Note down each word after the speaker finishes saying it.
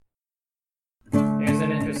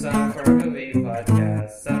song for a movie podcast.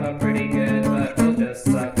 Some are pretty good, but we'll just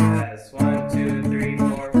suck ass. 1, 2, 3, 4,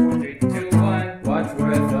 4, 3, 2, 1. Watch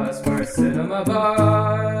with us, we're Cinema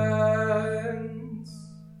Buns.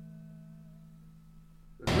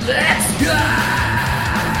 Let's go!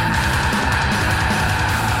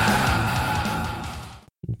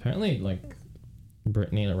 Apparently,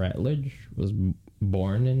 Brittany Ratledge was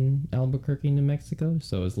born in Albuquerque, New Mexico,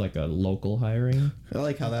 so it's like a local hiring. I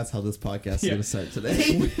like how that's how this podcast is going to start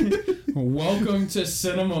today. Welcome to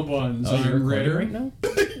Cinema Buns. Oh, you're I'm recording Ritter. right now?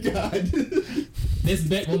 God. This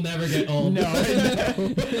bit will never get old. No.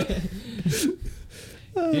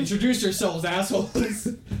 Introduce yourselves, assholes.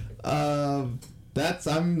 I'm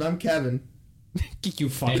Kevin. You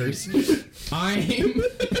fuckers. I'm...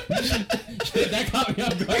 Shit, that caught me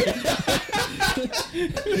off guard.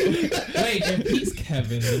 Wait, if he's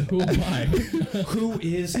Kevin, then who am I? Who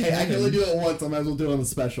is Hey, I can Kevin? only do it once. I might as well do it on the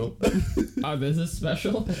special. Oh, this is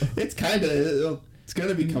special? It's kind of... It's going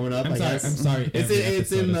to be coming up, I'm I sorry, guess. I'm sorry.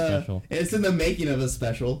 It's in the... the... It's in the making of a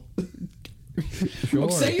special. Sure.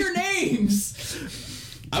 Say your names!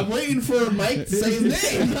 I'm waiting for Mike to say his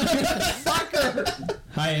name. Fucker!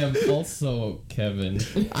 I am also Kevin.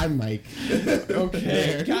 I'm Mike.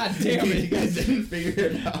 Okay. God damn You it. guys didn't figure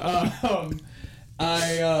it out.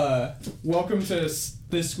 Welcome to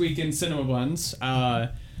This Week in Cinema Buns.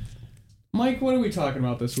 Mike, what are we talking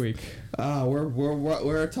about this week?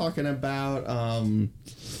 We're talking about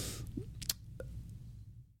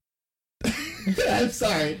I'm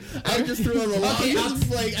sorry. I just threw on the line. Okay,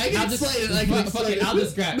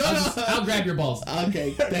 I'll grab your balls.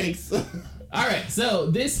 Okay, thanks. Alright, so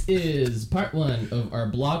this is part one of our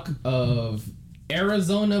block of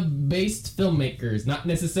Arizona-based filmmakers. Not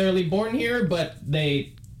necessarily born here, but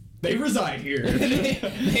they reside here.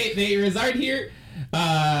 they reside here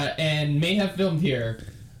and may have filmed here.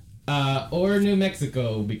 Or New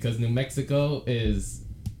Mexico, because New Mexico is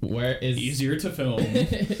Easier to film.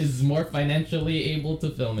 is more financially able to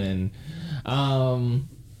film in.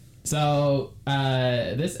 So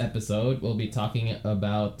this episode we'll be talking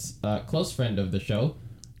about a close friend of the show.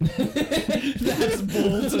 That's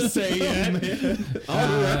bold to say it.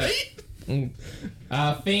 Alright.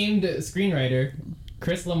 Famed screenwriter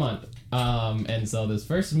Chris Lamont. And so this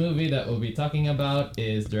first movie that we'll be talking about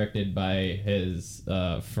is directed by his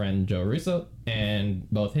friend Joe Russo, and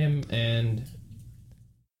both him and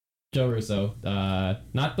Joe Russo,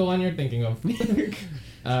 not the one you're thinking of,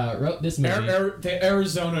 wrote this movie. The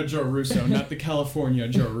Arizona Joe Russo, not the California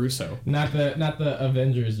Joe Russo. Not the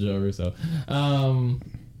Avengers Joe Russo.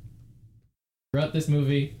 Wrote this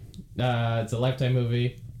movie. It's a Lifetime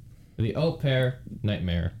movie. The Au Pair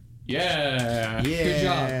Nightmare. Yeah. Good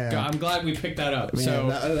job. I'm glad we picked that up. Man, so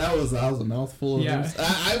that was a mouthful of Yeah. names.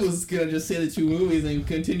 I was gonna just say the two movies and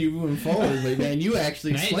continue moving forward, but man, you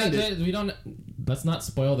actually explained it. Let's not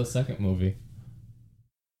spoil the second movie.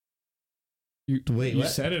 Wait, you what?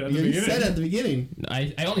 said it at the You beginning. said it at the beginning.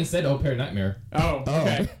 I only said Au Pair Nightmare. Oh,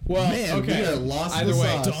 okay. Well, Man, okay. we are lost in Either the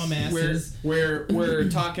way, sauce. Dumbasses. we're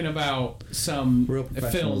talking about some Real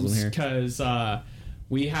professionals films in here. because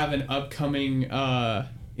we have an upcoming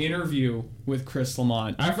interview with Chris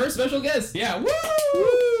Lamont. Our first special guest. Yeah, woo!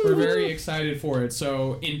 We're very excited for it.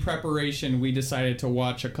 So in preparation, we decided to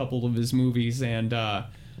watch a couple of his movies, and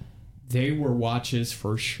they were watches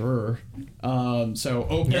for sure. So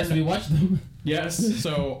Au Pair Yes, we watched them. Yes.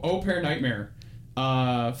 So Au Pair Nightmare.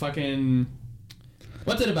 Fucking.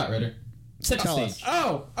 What's it about, Ritter? Set the Tell stage.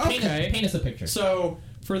 Oh, okay. Paint us a picture. So,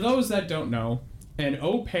 for those that don't know, an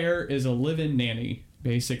au pair is a live-in nanny.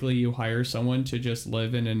 Basically, you hire someone to just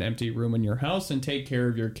live in an empty room in your house and take care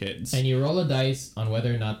of your kids. And you roll a dice on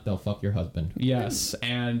whether or not they'll fuck your husband. Yes,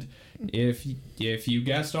 and if you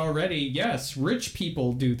guessed already, yes, rich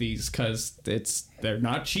people do these because they're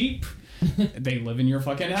not cheap. They live in your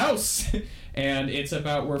fucking house. And it's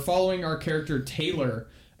about, we're following our character Taylor,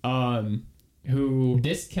 who...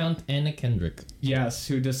 Discount Anna Kendrick. Yes,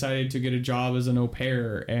 who decided to get a job as an au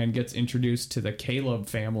pair and gets introduced to the Caleb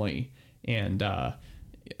family, and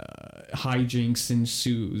hijinks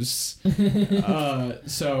ensues.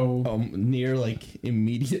 Near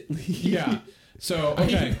immediately. Yeah. So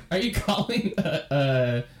okay, Are you calling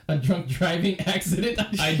a drunk driving accident a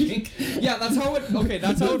hijink? yeah, that's how it. Okay,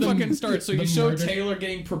 that's how it fucking starts. So you the show murder- Taylor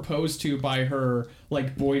getting proposed to by her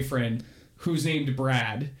boyfriend, who's named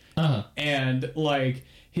Brad, and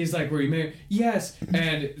he's like, "Were you married?" Yes,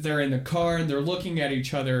 and they're in the car and they're looking at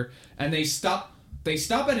each other, and they stop. They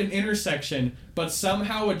stop at an intersection, but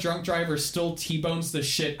somehow a drunk driver still T-bones the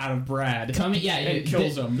shit out of Brad and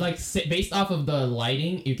kills him. Based off of the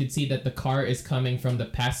lighting, you could see that the car is coming from the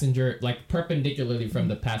passenger, perpendicularly from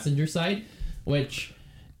the passenger side, which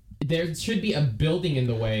there should be a building in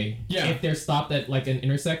the way. Yeah. If they're stopped at like an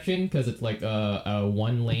intersection, because it's like a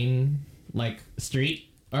 1-lane like street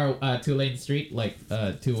or 2-lane street, like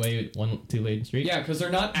 2-lane street. Yeah, because they're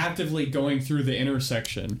not actively going through the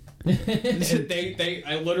intersection. they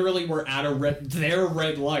literally were at their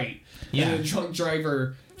red light. Yeah. And the drunk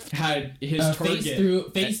driver had his target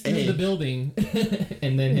face through the building,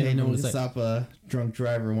 and then They know him to stop a drunk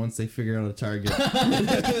driver once they figure out a target.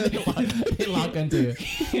 they lock into.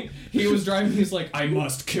 He was driving. He's like, I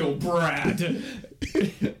must kill Brad.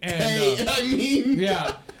 And I mean,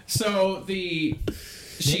 yeah. So Did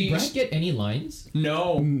Brad get any lines?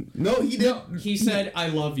 no, no, he didn't. no. He said, "I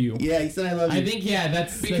love you." Yeah, he said I love you. I think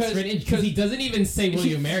that's Because- because he doesn't even say "Will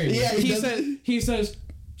you marry me?" Yeah, He says,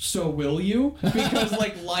 "So will you?" Because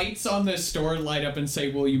like lights on this store light up and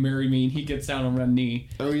say, "Will you marry me?" And he gets down on one knee,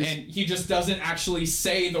 Oh, he's- and he just doesn't actually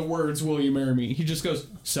say the words "Will you marry me?" He just goes,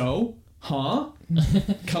 "So, huh?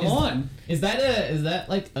 Come on." Is that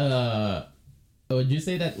like would you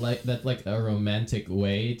say that that's like a romantic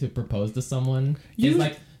way to propose to someone? Is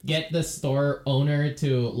like get the store owner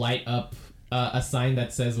to light up a sign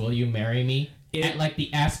that says "Will you marry me?" at like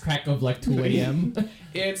the ass crack of like 2 a.m.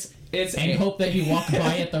 It's and hope that you walk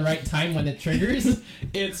by at the right time when it triggers.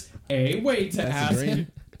 It's a way to That's ask. great.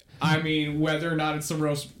 I mean, whether or not it's the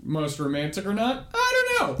most romantic or not,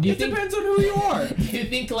 I don't know. Do you It think- depends on who you are. Do you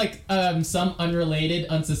think like some unrelated,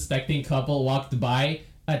 unsuspecting couple walked by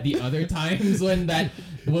at the other times when that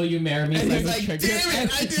 "Will you marry me?" And sign he's was like, triggered? damn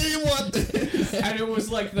it, I didn't want this. And it was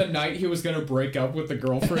like the night he was gonna break up with the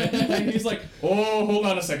girlfriend, and he's like, "Oh, hold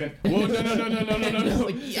on a second. Whoa, no.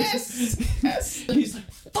 Like, yes. He's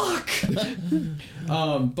like, "Fuck."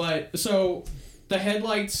 But so the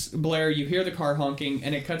headlights blare. You hear the car honking,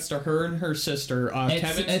 and it cuts to her and her sister,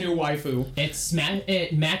 Kevin's new waifu.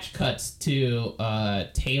 It match cuts to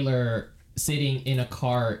Taylor sitting in a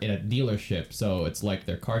car in a dealership, so it's like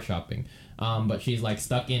they're car shopping. But she's like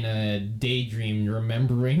stuck in a daydream,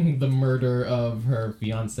 remembering the murder of her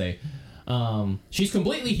fiance. She's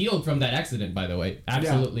completely healed from that accident, by the way.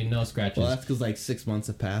 Absolutely no scratches. Well, that's because like 6 months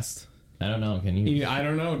have passed. I don't know. Can you? I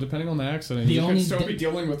don't know. Depending on the accident, The you only could still di- be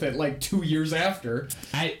dealing with it like 2 years after.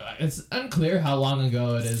 It's unclear how long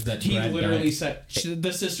ago it is that He Brad literally died. said,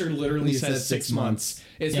 the sister literally He said said 6 6 months.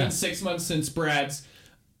 It's Yeah. been 6 months since Brad's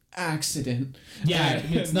accident. Yeah,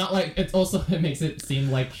 And- it's not like it makes it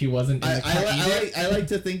seem like she wasn't in the car either. I like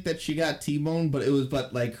to think that she got T-boned,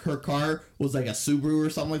 but like her car was like a Subaru or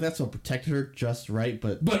something like that, so it protected her just right.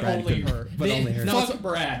 But But Brad only couldn't- her. But They- only her. no, Fuck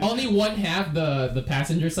Brad. Only one half, the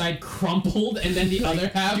passenger side, crumpled, and then the other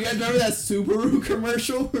half. Do you guys remember that Subaru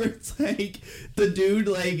commercial where it's like the dude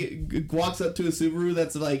like walks up to a Subaru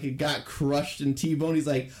that's like got crushed and T-boned? He's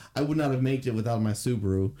like, I would not have made it without my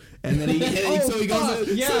Subaru. And then so he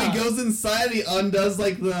goes inside. And he undoes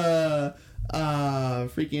like the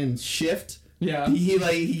freaking shift. Yeah. He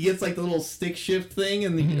gets like the little stick shift thing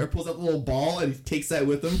and he or pulls out the little ball and he takes that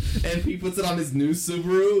with him and he puts it on his new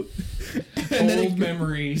Subaru. And Old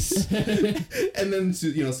memories. and then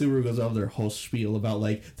Subaru goes over their whole spiel about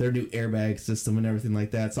like their new airbag system and everything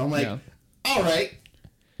like that. So I'm like, Yeah. all right.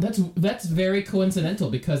 That's very coincidental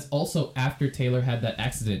because also after Taylor had that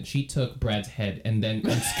accident, she took Brad's head and then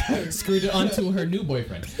screwed it onto her new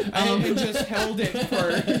boyfriend. And just held it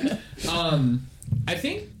for. I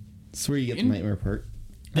think. That's where you get the nightmare part.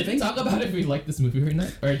 Did we talk about if we like this movie or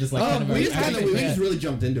not, or just like kind of We our- just really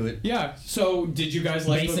jumped into it. Yeah. So, did you guys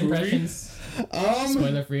like base the movie? impressions, Um,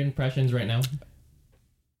 spoiler-free impressions right now?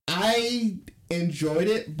 I enjoyed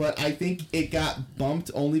it, but I think it got bumped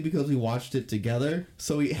only because we watched it together.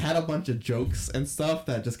 So we had a bunch of jokes and stuff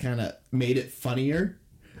that just kind of made it funnier.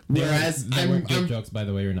 Whereas they weren't good jokes, by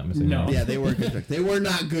the way. You're not missing. No. them. Yeah, they were good jokes. They were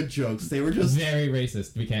not good jokes. They were just Very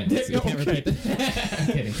racist. We can't repeat that. I'm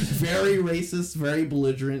kidding. very racist, very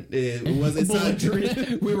belligerent. It's not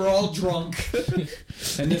Belligerent. We were all drunk.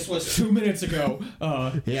 And this was 2 minutes ago.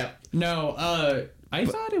 Yeah. No, I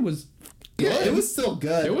thought it was good. Yeah, it was still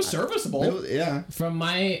good. It was serviceable. Yeah. From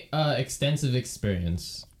my extensive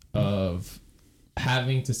experience of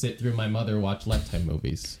having to sit through my mother watch Lifetime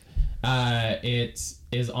movies, it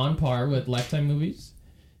is on par with Lifetime movies,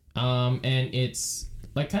 and it's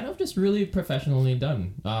like kind of just really professionally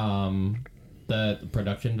done. The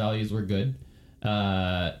production values were good.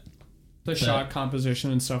 The shot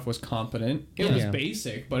composition and stuff was competent. It was Yeah.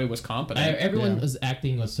 basic, but it was competent. Everyone's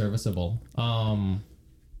acting was serviceable.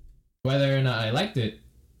 Whether or not I liked it,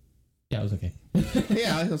 yeah, it was okay.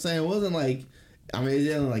 Yeah, like I'm saying, it wasn't like, I mean, it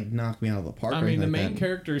didn't like knock me out of the park. I or mean, the anything main like that.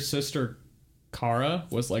 character's sister, Kara,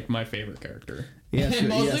 was like my favorite character. Yes, And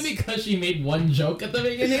mostly yes. because she made one joke at the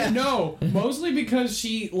beginning. Yeah. No, mostly because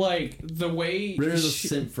she like the way Ritter's a she,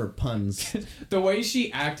 simp for puns. the way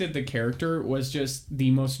she acted the character was just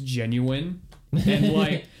the most genuine, and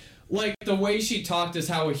like the way she talked is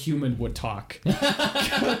how a human would talk.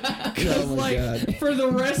 Oh my like God. for the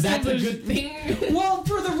rest That's of a the good thing. well,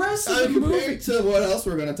 for the rest of the movie. Compared to what else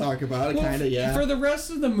we're gonna talk about, Well, kind of, yeah. For the rest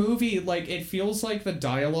of the movie, like it feels like the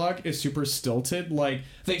dialogue is super stilted. Like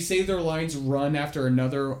they say their lines run after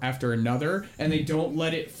another, and they don't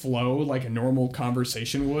let it flow like a normal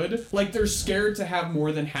conversation would. Like they're scared to have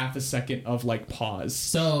more than half a second of like pause.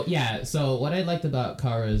 So what I liked about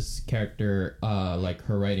Kara's character, like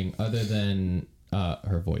her writing, other than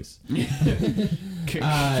her voice.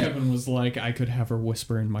 Kevin was like, I could have her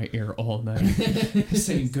whisper in my ear all night,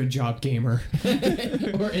 saying "Good job, gamer."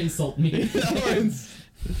 Or insult me. The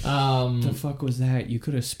fuck was that? You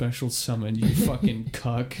could have special summoned, you fucking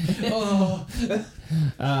cuck. Oh.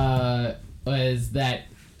 Was that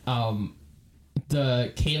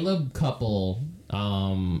the Caleb couple,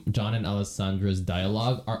 John and Alessandra's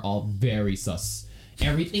dialogue are all very sus.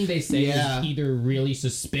 Everything they say Yeah. is either really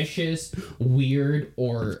suspicious, weird,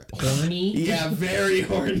 or horny. Yeah, very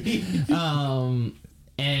horny.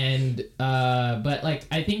 But like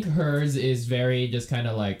I think hers is very just kind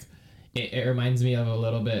of like it reminds me of a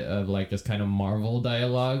little bit of like just kind of Marvel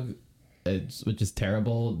dialogue, which is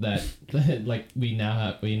terrible that like we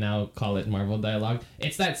now call it Marvel dialogue.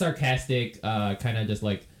 It's that sarcastic kind of just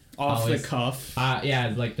like Off always, the cuff.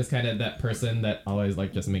 yeah, like just kind of that person that always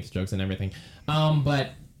like just makes jokes and everything.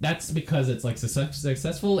 But that's because it's like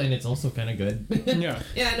successful and it's also kind of good. Yeah.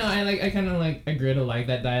 Yeah, no, I kind of like agree to like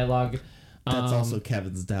that dialogue. That's also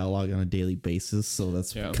Kevin's dialogue on a daily basis, so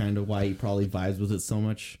that's kind of why he probably vibes with it so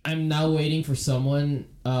much. I'm now waiting for someone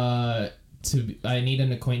I need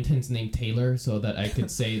an acquaintance named Taylor so that I could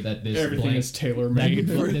say that this Everything blank is tailor made.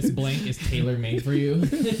 this blank is tailor made for you.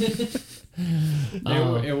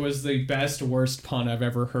 It was the best worst pun I've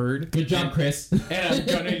ever heard. Good job, Chris. And I'm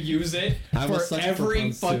gonna use it for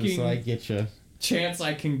every fucking so I get you. chance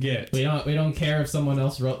I can get. We don't care if someone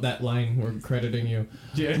else wrote that line. We're crediting you.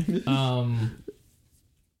 Yeah.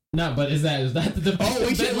 No, but is that the Oh, we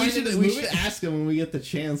best line in this we movie? should ask him when we get the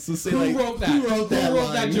chance to say Who like wrote that? Who wrote that?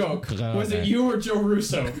 line? joke? Was it you or Joe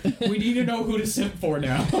Russo? We need to know who to simp for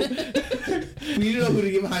now. We need to know who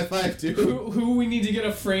to give a high five to. who we need to get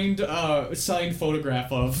a framed signed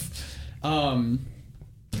photograph of.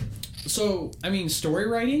 So I mean, story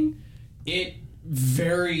writing, it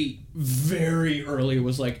very very early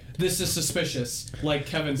was like, this is suspicious, like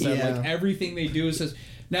Kevin said. Yeah. Like everything they do is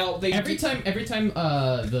now they Every time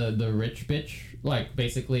the rich bitch like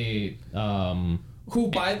basically who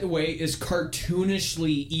by the way is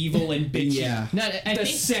cartoonishly evil and bitchy. Yeah. no, I The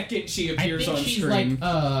think second she I appears think on she's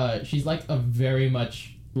screen. she's like a very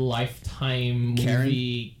much Lifetime Karen?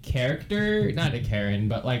 movie character, not a Karen,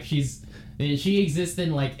 but like she exists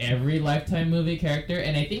in like every Lifetime movie character,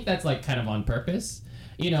 and I think that's like kind of on purpose.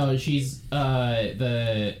 You know, she's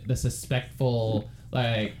the suspectful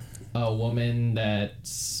like a woman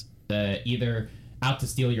that's either out to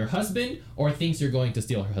steal your husband or thinks you're going to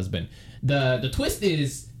steal her husband. The twist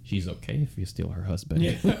is she's okay if you steal her husband.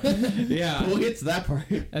 Yeah. We'll get to that part.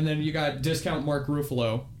 And then you got discount Mark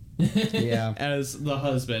Ruffalo Yeah. as the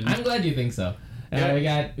husband. I'm glad you think so.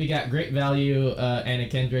 Yeah. We got great value Anna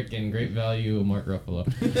Kendrick and great value Mark Ruffalo.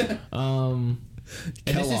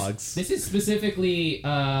 Kellogg's. This is specifically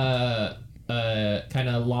kind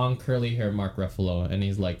of long curly hair Mark Ruffalo, and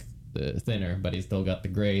he's like thinner, but he's still got the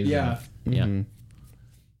grays. Yeah. And,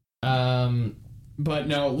 yeah. But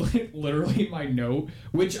no, literally my note,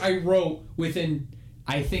 which I wrote within,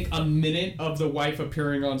 I think, a minute of the wife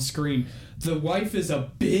appearing on screen. The wife is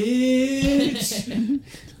a bitch.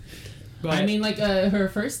 But, I mean, like her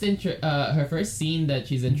first scene that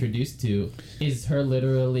she's introduced to is her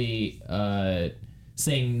literally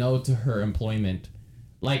saying no to her employment.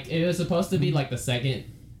 Like it was supposed to be like the second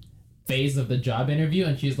phase of the job interview,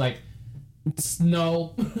 and she's like,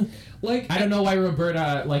 "No, like I don't know why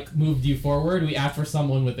Roberta like moved you forward. We asked for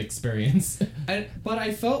someone with experience." But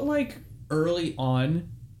I felt like early on,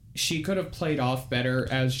 she could have played off better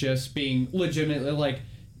as just being legitimately like,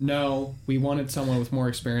 no, we wanted someone with more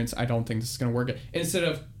experience. I don't think this is going to work. Instead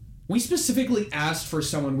of, we specifically asked for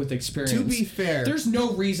someone with experience. To be fair, there's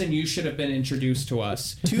no reason you should have been introduced to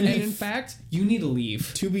us. And in fact, you need to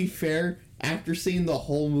leave. To be fair, after seeing the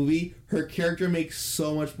whole movie, her character makes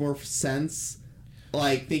so much more sense.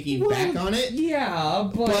 Like thinking back on it, Yeah,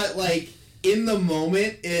 but like in the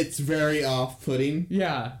moment, it's very off-putting.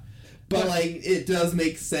 yeah. But like it does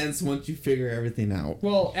make sense once you figure everything out.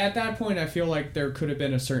 Well, at that point, I feel like there could have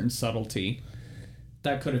been a certain subtlety.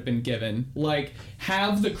 that could have been given. Like,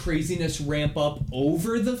 have the craziness ramp up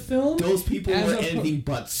over the film. Those people as were a- anything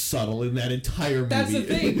but subtle in that entire movie. That's the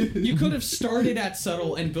thing. You could have started at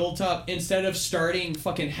subtle and built up instead of starting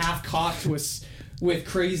fucking half-cocked with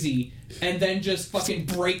crazy and then just fucking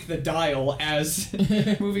break the dial as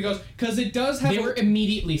movie goes. Because it does have... They were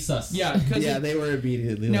immediately sus. Yeah, because Yeah, they were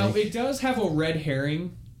immediately now, like, it does have a red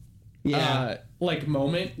herring like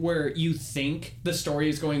moment where you think the story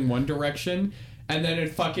is going one direction and then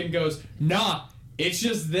it fucking goes, nah, it's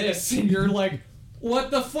just this, and you're like,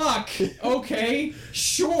 what the fuck? Okay,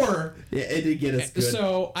 sure. yeah, it did get us good.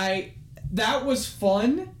 So that was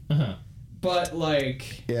fun, Uh-huh. but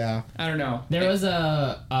like, yeah. I don't know. There was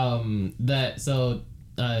a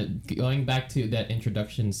going back to that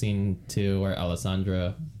introduction scene to where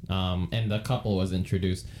Alessandra and the couple was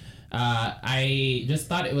introduced. I just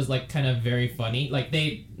thought it was like kind of very funny. Like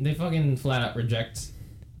they fucking flat out reject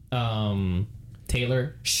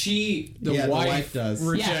Taylor. The wife does.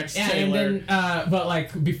 rejects yeah, Taylor. and then but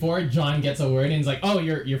like before John gets a word and he's like, oh,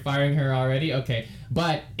 you're firing her already? Okay.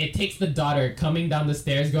 But it takes the daughter coming down the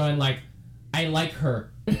stairs going like, I like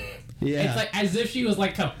her. Yeah. It's like as if she was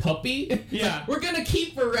like a puppy. Yeah. Like, we're gonna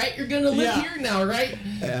keep her, right? You're gonna live Yeah. here now, right?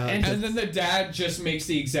 Yeah. And And then the dad just makes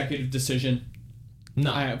the executive decision.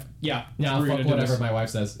 no, No, no, we're fuck gonna do whatever this. my wife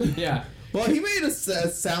says. Yeah. Well, he made a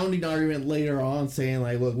sounding argument later on saying,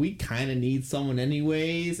 like, look, we kind of need someone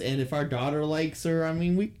anyways, and if our daughter likes her, I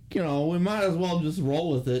mean, we might as well just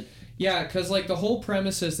roll with it. Yeah, because, like, the whole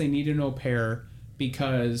premise is they need an au pair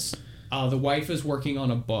because the wife is working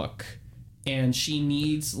on a book, and she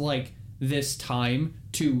needs, like, this time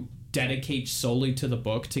to dedicate solely to the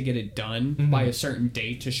book to get it done by a certain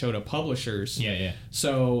date to show to publishers. Yeah.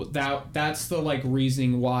 So that's the, like,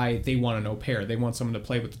 reasoning why they want an au pair. They want someone to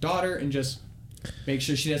play with the daughter and just make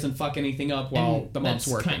sure she doesn't fuck anything up while And the mom's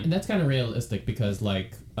that's working. that's kind of realistic because,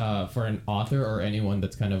 like, for an author or anyone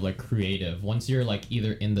that's kind of like creative, once you're like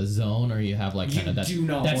either in the zone or you have like You kind of that do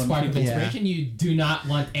not that want spark of people- inspiration, you do not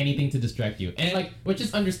want anything to distract you, and like which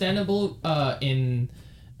is understandable in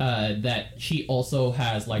that she also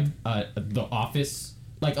has like the office.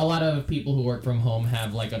 Like a lot of people who work from home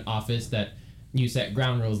have like an office that you set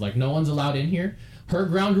ground rules, like no one's allowed in here. Her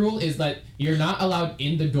ground rule is that you're not allowed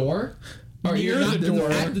in the door. Or Near you're the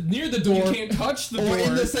not door. near the door. You can't touch the Or door.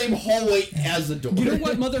 in the same hallway as the door. You know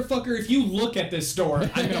what, motherfucker? If you look at this door,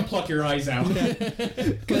 I'm gonna pluck your eyes out.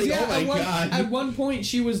 Because Like, oh my God. at one point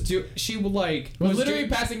she was was literally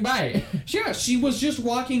passing by. yeah, she was just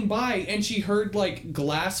walking by and she heard like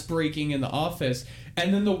glass breaking in the office,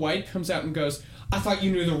 and then the wife comes out and goes, "I thought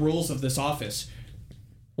you knew the rules of this office."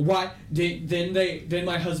 What? Then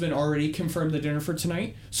my husband already confirmed the dinner for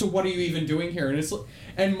tonight. So what are you even doing here?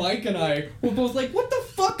 And Mike and I were both like, "What the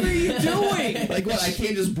fuck are you doing?" Like, what, I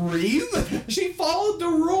can't just breathe? She followed the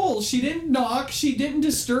rules. She didn't knock. She didn't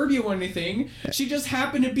disturb you or anything. She just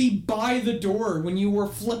happened to be by the door when you were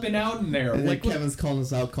flipping out in there. And Like, then Kevin's calling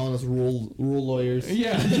us out, calling us rule lawyers.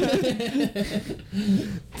 yeah.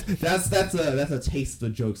 That's a taste of the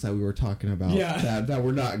jokes that we were talking about. Yeah. That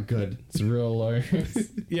were not good. It's real lawyers.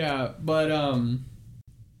 Yeah, but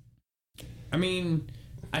I mean,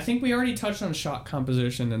 I think we already touched on shot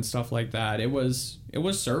composition and stuff like that. It was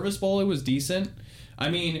serviceable. It was decent. I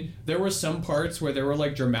mean, there were some parts where there were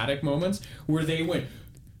like dramatic moments where they went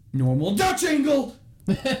normal Dutch angle,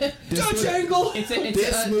 Dutch angle.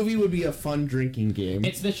 This movie would be a fun drinking game.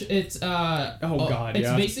 It's Oh, God, It's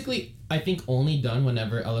yeah. basically I think only done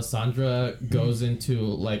whenever Alessandra goes into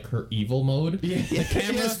like her evil mode. Yeah,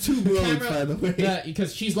 camera's too brilliant, by the way. Yeah,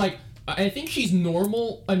 because she's like I think she's a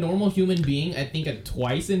normal human being. I think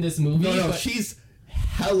twice in this movie. No, but she's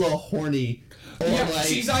hella horny. Or Yeah, like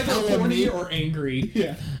she's either hella horny mean. or angry.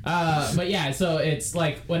 Yeah. But yeah, so it's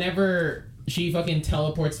like whenever she fucking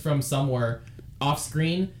teleports from somewhere off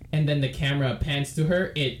screen and then the camera pans to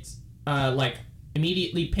her, it like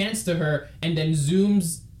immediately pans to her and then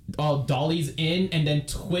zooms dollies in and then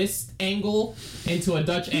twist angle into a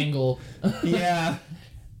Dutch angle. Yeah.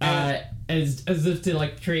 As if to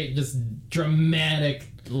like create just dramatic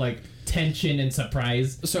like tension and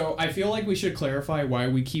surprise. So I feel like we should clarify why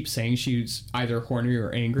we keep saying she's either horny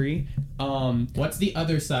or angry. What's the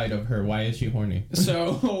other side of her? Why is she horny?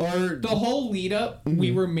 So Or- the whole lead up,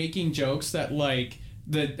 we were making jokes that like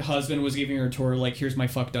the husband was giving her a tour, like here's my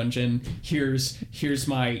fuck dungeon, here's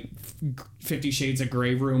my 50 Shades of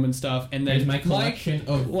Grey room and stuff, and then There's my collection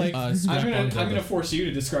of like I'm strap-ons gonna of- force you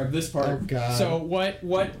to describe this part. Oh, God. So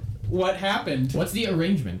what happened? What's the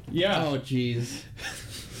arrangement? Yeah. Oh, jeez.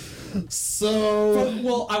 So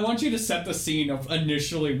Well, I want you to set the scene of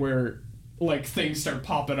initially where like things start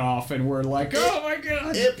popping off, and we're like, oh my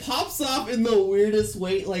god! It pops off in the weirdest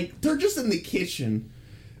way. Like, they're just in the kitchen,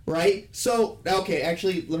 right? So, okay,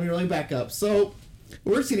 actually, let me back up. So,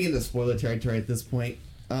 we're just getting into spoiler territory at this point.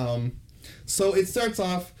 So it starts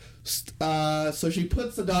off. So she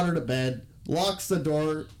puts the daughter to bed, locks the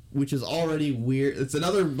door, which is already weird. It's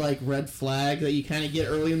another like red flag that you kind of get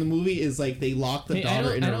early in the movie. Is like they lock the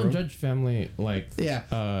daughter in a room. I don't judge family like.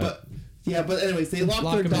 Yeah, but anyways, they lock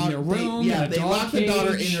their them in daughter. their room, They lock the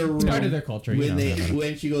daughter in her room. It's part of their culture.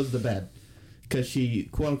 When she goes to bed, because she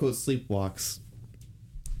quote unquote sleepwalks.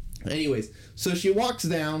 Anyways, so she walks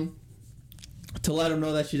down to let him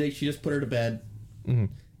know that she just put her to bed,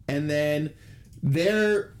 and then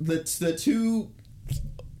the two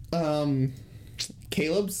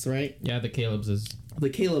Caleb's, right? Yeah, the Caleb's is.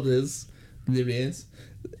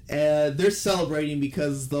 They're celebrating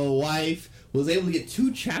because the wife was able to get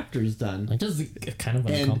 2 chapters done. Like, just kind of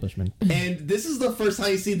an accomplishment. And this is the first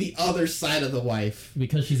time you see the other side of the wife.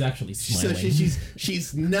 Because she's actually smiling. So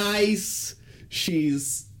she's nice.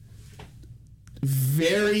 She's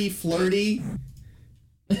very flirty.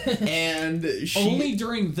 And only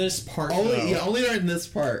during this part. Only during this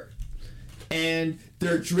part. And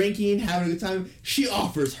they're drinking, having a good time. She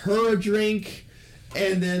offers her a drink,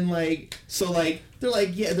 and then they're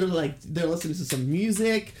listening to some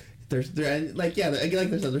music. They're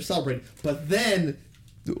celebrating. But then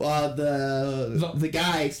the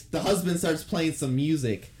husband starts playing some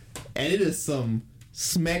music, and it is some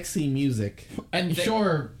smexy music. And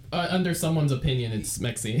under someone's opinion, it's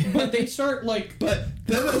smexy. But they start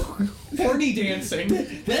horny dancing.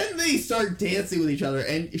 Then they start dancing with each other,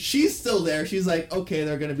 and she's still there. She's like, okay,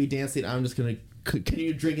 they're gonna be dancing. I'm just gonna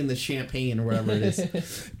continue drinking the champagne or whatever it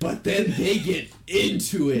is. But then they get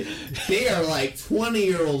into it. They are like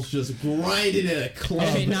 20-year-olds just grinding at a club.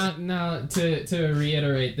 Okay, now to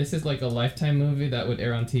reiterate, this is like a Lifetime movie that would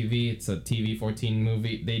air on TV. It's a TV 14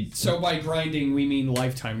 movie. So by grinding, we mean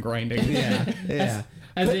Lifetime grinding. Yeah.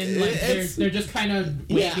 As in, like, they're just kind of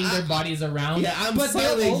waving their bodies around. Yeah, I'm but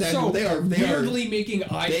they're also they are weirdly making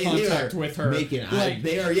eye contact with her.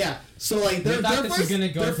 So like they're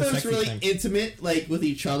first really thing. intimate, like, with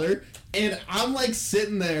each other, and I'm like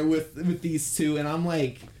sitting there with these two, and I'm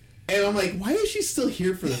like, why is she still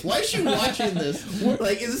here for this? Why is she watching this?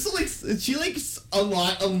 Like, is she like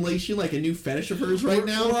unleashing like a new fetish of hers right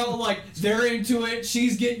now? We're all like, they're into it,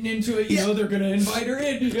 she's getting into it, you know, they're gonna invite her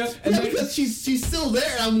in. Because she's still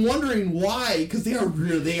there. I'm wondering why, because they are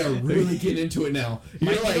really getting into it now.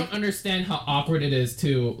 I don't understand how awkward it is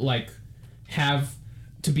to like have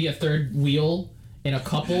to be a third wheel in a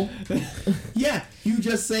couple. Yeah, you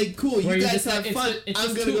just say, cool, you guys have fun.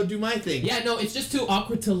 I'm gonna go do my thing. Yeah, no, it's just too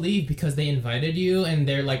awkward to leave because they invited you and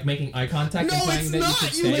they're like making eye contact. No, and it's that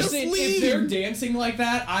not. You Just Listen, leave. if they're dancing like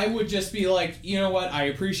that, I would just be like, you know what? I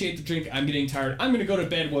appreciate the drink. I'm getting tired. I'm gonna go to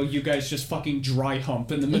bed while you guys just fucking dry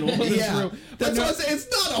hump in the middle of this room. That's what I'm saying.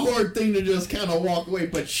 It's not a hard thing to just kind of walk away,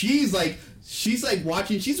 but she's like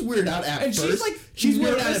watching. She's weirded out at and first. She's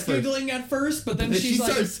weirded out at first. giggling at first, but then she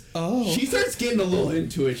starts getting a little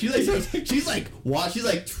into it. She's messing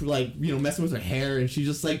with her hair, and she's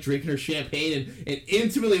just like drinking her champagne and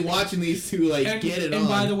intimately watching these two get it on. And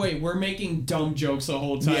by the way, we're making dumb jokes the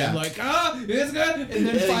whole time, it's good. And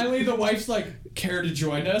then finally the wife's like, care to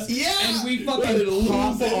join us? Yeah, and we fucking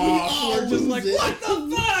pop off. We're just like, what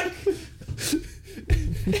the fuck?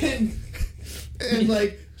 and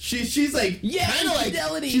like. She's like, yeah, kind of like,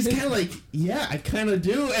 she's kind of like, yeah, I kind of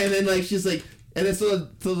do, and then like she's like, and then so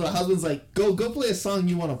the husband's like, go play a song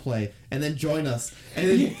you want to play, and then join us, and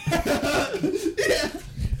then yeah.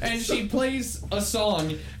 And she plays a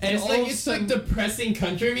song, and it's like depressing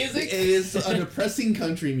country music. It is a depressing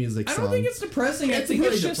country music song. I don't think it's depressing. I think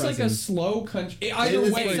it's just like a slow country.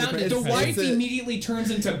 Either way, the wife immediately turns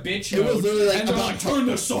into bitch mode. It was literally like, and they're like, turn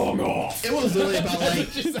the song off. It was literally about like.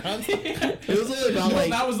 It was literally about like.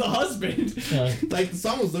 That was the husband. Like the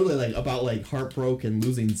song was literally like about like heartbreak and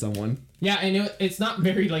losing someone. Yeah, and it's not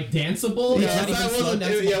very like danceable. Yeah, it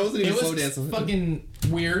wasn't even slow danceable. Fucking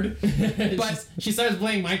weird. But she starts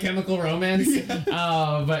playing My Chemical Romance.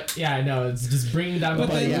 But yeah, no, it's just bringing down.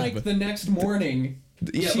 But then, the next morning,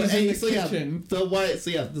 she's in the kitchen.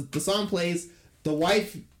 The song plays. The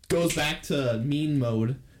wife goes back to mean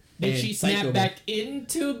mode. Did she snap back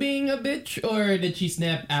into being a bitch, or did she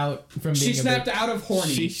snap out from being a bitch? She snapped out of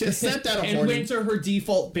horny. She snapped out of and horny. went to her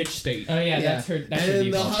default bitch state. Oh yeah, that's her. That's and her then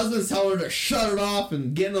default. the husband's telling her to shut it off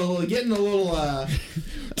and getting a little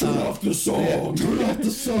turn off the song. Yeah, turn off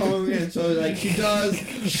the song. And so like she does.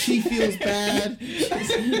 She feels bad.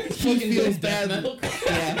 He feels bad.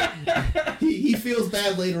 Yeah. He feels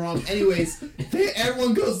bad later on. Anyways,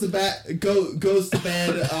 everyone goes to bed. Goes to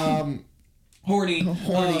bed. Horny,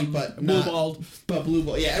 but blue balled. But blue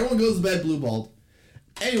ball. Yeah, everyone goes to bed blue balled.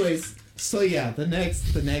 Anyways, so yeah, the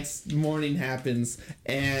next morning happens,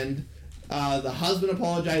 and the husband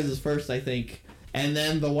apologizes first, I think, and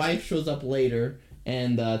then the wife shows up later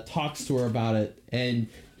and talks to her about it, and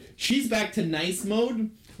she's back to nice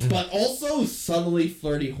mode, but also subtly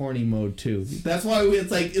flirty, horny mode too. That's why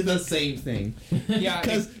it's like the same thing. Yeah,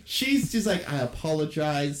 because she's just like, I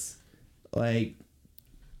apologize, like.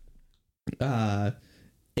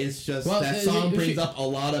 It's just that song brings up a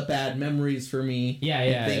lot of bad memories for me.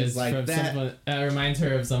 Yeah, things it's like that. Reminds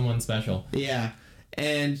her of someone special. Yeah,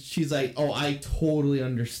 and she's like, "Oh, I totally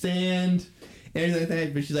understand," and everything like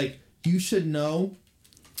that. But she's like, "You should know,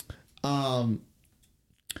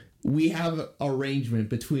 we have an arrangement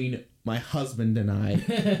between my husband and I,"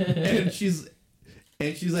 and she's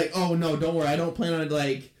like, "Oh no, don't worry, I don't plan on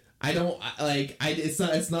like."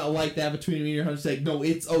 It's not like that between me and your husband. She's like, no,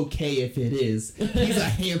 it's okay if it is. He's a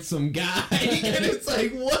handsome guy. And it's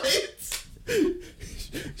like, what?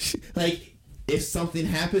 Like, if something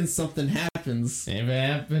happens, something happens. If it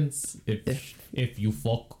happens, if you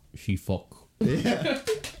fuck, she fuck. Yeah.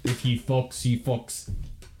 If he fucks, she fucks.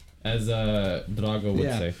 As Drago would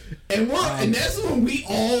say. And and that's when we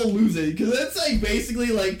all lose it. Because that's like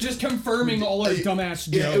basically like... Just confirming all our dumbass jokes.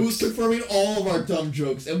 Yeah, it was confirming all of our dumb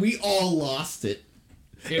jokes. And we all lost it.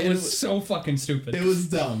 It was so fucking stupid. It was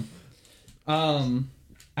dumb. I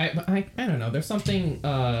don't know. There's something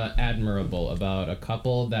admirable about a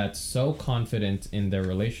couple that's so confident in their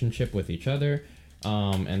relationship with each other,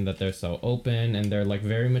 and that they're so open and they're like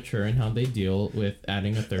very mature in how they deal with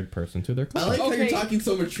adding a third person to their couple. I like how you're talking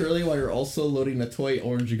so maturely while you're also loading a toy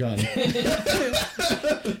orange gun.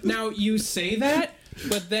 Now you say that,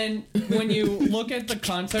 but then when you look at the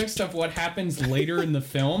context of what happens later in the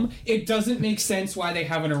film, it doesn't make sense why they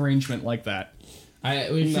have an arrangement like that.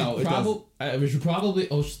 We should probably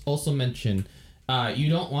also mention, you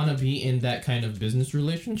don't want to be in that kind of business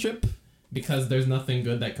relationship because there's nothing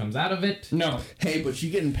good that comes out of it. No. Hey, but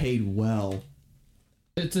she's getting paid well.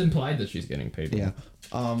 It's implied that she's getting paid well.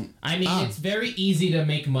 Yeah. I mean, it's very easy to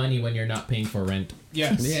make money when you're not paying for rent.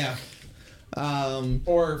 Yes. Yeah.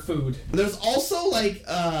 Or food. There's also like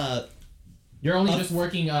you're only just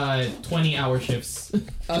working 20-hour shifts.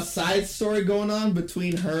 A side story going on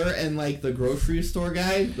between her and like the grocery store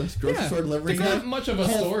guy, the grocery store delivery it's guy. not much of a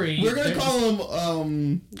story. We're gonna call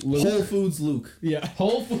him Whole Foods Luke. Yeah.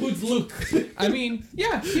 Whole Foods Luke. I mean,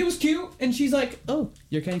 yeah, he was cute, and she's like, "Oh,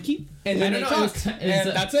 you're kind of cute," and then they talked,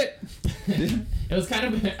 and that's it. It was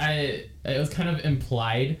kind of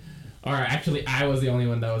implied. Or actually, I was the only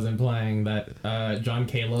one that was implying that John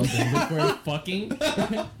Caleb and Luke were fucking.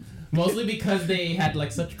 Mostly because they had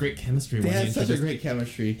like such great chemistry. They had such a great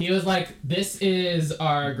chemistry. He was like, "This is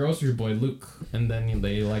our grocery boy, Luke," and then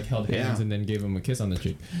they like held hands and then gave him a kiss on the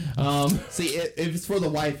cheek. See, if it's for the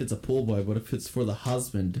wife, it's a pool boy, but if it's for the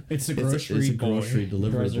husband, it's a grocery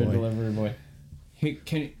delivery boy.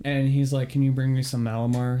 He's like, "Can you bring me some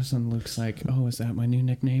Malamars?" And Luke's like, "Oh, is that my new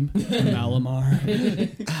nickname, Malamar?"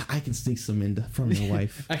 I can sneak some in from the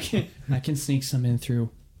wife. I can sneak some in through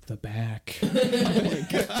the back. Oh my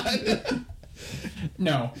god.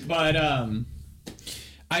 No, but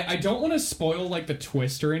I don't want to spoil like the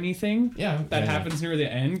twist or anything. That happens near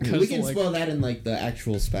the end. We can spoil that in like the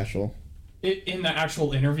actual special. In the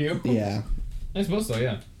actual interview. Yeah, I suppose so.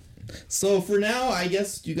 Yeah. So for now, I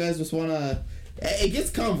guess you guys just wanna. It gets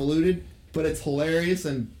convoluted, but it's hilarious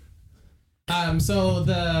and. So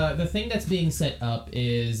the thing that's being set up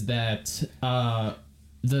is that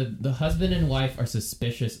the husband and wife are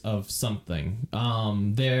suspicious of something.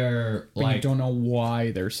 They're but like, you don't know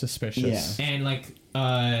why they're suspicious. Yeah. And like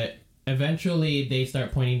eventually they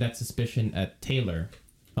start pointing that suspicion at Taylor.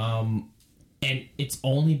 And it's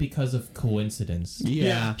only because of coincidence.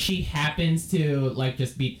 Yeah. She happens to like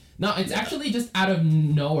just be it's actually just out of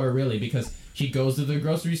nowhere really, because she goes to the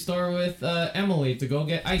grocery store with Emily to go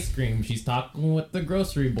get ice cream. She's talking with the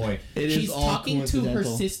grocery boy. She's talking to her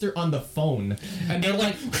sister on the phone. And they're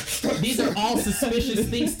like, these are all suspicious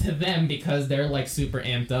things to them because they're like super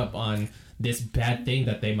amped up on this bad thing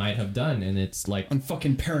that they might have done. And it's like... on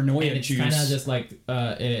fucking paranoia and it's juice. kind of just like,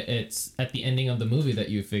 it's at the ending of the movie that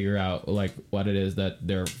you figure out like what it is that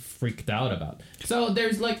they're freaked out about. So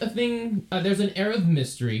there's like a thing, there's an air of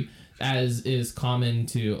mystery, as is common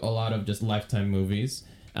to a lot of just Lifetime movies.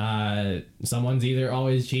 Someone's either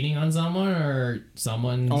always cheating on someone, or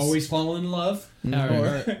someone's always falling in love,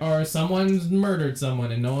 or someone's murdered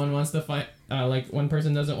someone and no one wants to find. Like one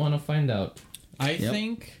person doesn't want to find out. I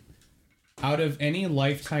think out of any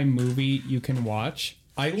Lifetime movie you can watch,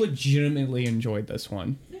 I legitimately enjoyed this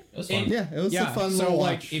one. It was fun. Yeah, it was a fun so little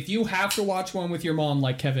like, watch. if you have to watch one with your mom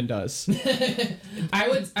like Kevin does, I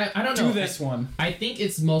don't know. do this one. I think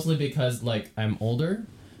it's mostly because like I'm older,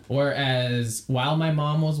 whereas while my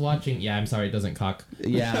mom was watching, I'm sorry, it doesn't cock.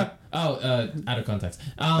 Yeah. Out of context.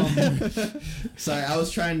 Sorry, I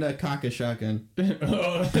was trying to cock a shotgun.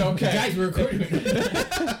 Okay. Guys, we're recording.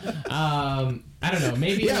 I don't know.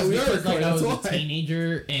 Maybe Yeah, it was we are because like I was recording, that's a why.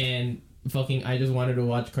 teenager and fucking I just wanted to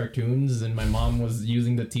watch cartoons, and my mom was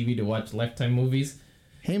using the TV to watch Lifetime movies.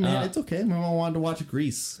 Hey man, it's okay. My mom wanted to watch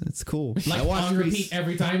Grease. It's cool. Like I watched on Grease repeat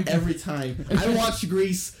every time. every time. I watched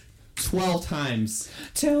Grease 12 times.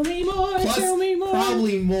 Tell me more. Plus, tell me more.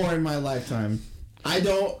 probably more in my lifetime. I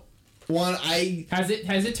don't want. Has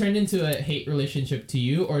it turned into a hate relationship to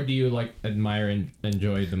you, or do you like admire and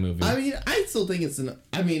enjoy the movie? I mean, I still think it's an.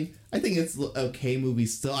 I mean, I think it's an okay movie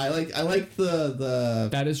still. I like the.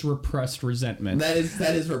 That is repressed resentment. That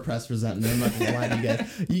is repressed resentment. I'm not gonna lie to you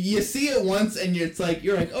guys. You see it once and you're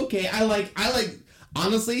like okay. I like.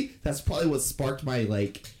 Honestly, that's probably what sparked my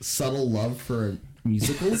like subtle love for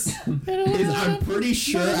musicals. Is I'm pretty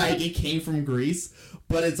sure it came from Grease,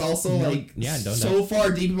 but it's also so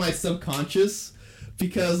far deep in my subconscious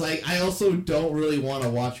because like I also don't really want to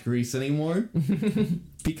watch Grease anymore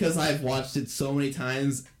because I've watched it so many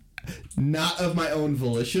times, not of my own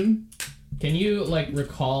volition. Can you like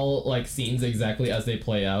recall like scenes exactly as they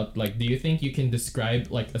play out? Like, do you think you can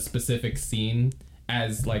describe like a specific scene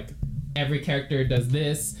as like every character does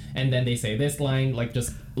this and then they say this line, like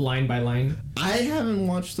just line by line? I haven't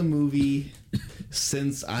watched the movie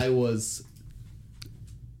since I was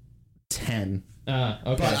 10. Okay.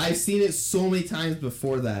 But I've seen it so many times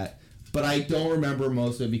before that. But I don't remember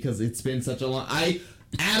most of it because it's been such a long... I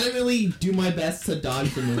adamantly do my best to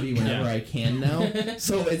dodge the movie whenever I can now.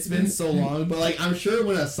 So it's been so long. But like, I'm sure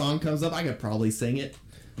when a song comes up, I could probably sing it.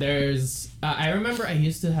 There's... I remember I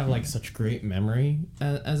used to have like such great memory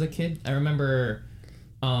as a kid. I remember...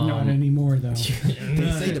 Not anymore, though.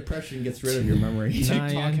 They say depression gets rid of your memory.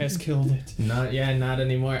 TikTok has killed it. Not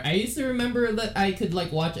anymore. I used to remember that I could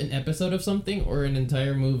like watch an episode of something or an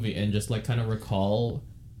entire movie and just like kind of recall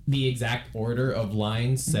the exact order of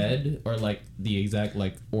lines said or like the exact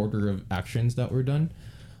like order of actions that were done.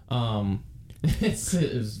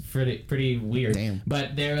 It's pretty weird. Damn.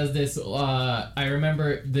 But there was this. I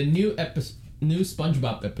remember the new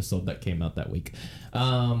SpongeBob episode that came out that week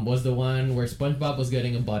was the one where SpongeBob was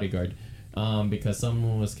getting a bodyguard because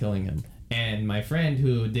someone was killing him. And my friend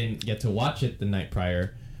who didn't get to watch it the night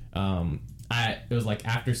prior, it was like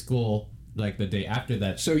after school, like the day after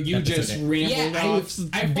that. So you just rambled off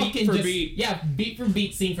beat for beat. Yeah, beat for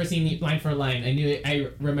beat, scene for scene, line for line. I knew it. I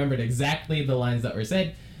remembered exactly the lines that were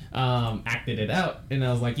said. Acted it out, and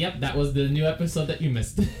I was like, "Yep, that was the new episode that you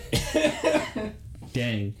missed."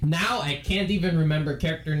 Dang. Now I can't even remember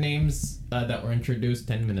character names that were introduced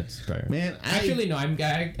 10 minutes prior. Man, actually no, I'm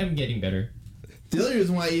getting better. The only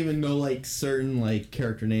reason why I even know like certain like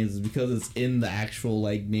character names is because it's in the actual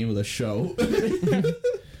like name of the show.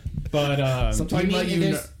 But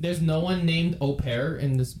sometimes there's no one named Au Pair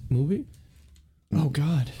in this movie. Oh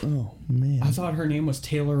God! Oh man! I thought her name was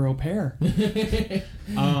Taylor Au Pair.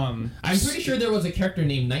 I'm pretty sure there was a character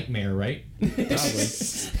named Nightmare, right? Probably.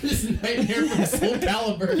 This Nightmare from Soul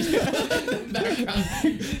Calibur.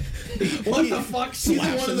 What the fuck? She's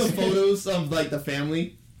in one of the photos of like the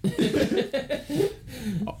family.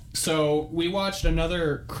 So we watched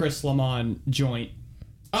another Chris Lamont joint.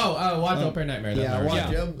 Watch Au Pair Nightmare.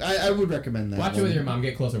 I would recommend that. Watch it with your mom.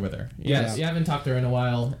 Get closer with her. Yes, you haven't talked to her in a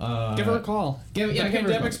while. Give her a call. The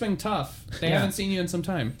pandemic's been tough. They haven't seen you in some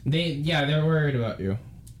time. They're worried about you.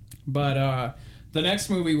 But the next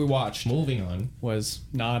movie we watched, moving on, was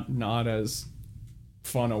not as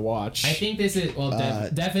fun a watch. I think this is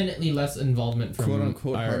definitely less involvement from quote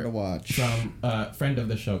unquote hard to watch from friend of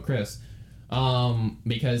the show, Chris,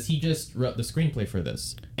 because he just wrote the screenplay for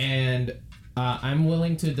this, and I'm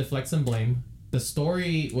willing to deflect some blame. The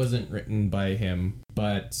story wasn't written by him,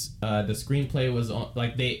 but the screenplay was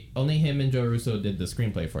only him and Joe Russo did the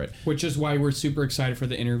screenplay for it. Which is why we're super excited for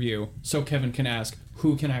the interview, so Kevin can ask,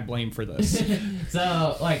 who can I blame for this?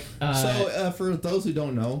 So for those who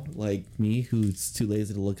don't know, like me, who's too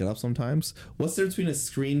lazy to look it up sometimes, what's the difference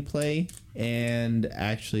between a screenplay and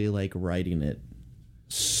actually like writing it?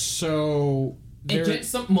 So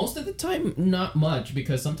most of the time, not much,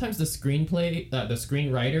 because sometimes the screenplay, the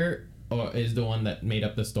screenwriter is the one that made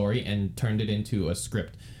up the story and turned it into a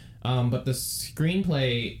script. But the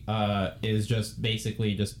screenplay is just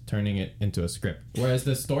basically just turning it into a script. Whereas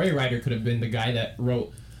the story writer could have been the guy that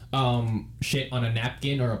wrote shit on a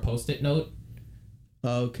napkin or a Post-it note.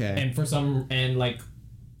 Okay. And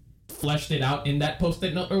fleshed it out in that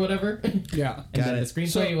post-it note or whatever. Yeah. And then the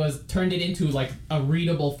screenplay was turned it into like a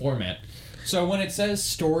readable format. So when it says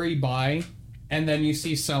story by, and then you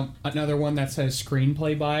see another one that says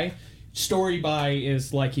screenplay by, story by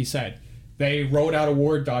is like he said, they wrote out a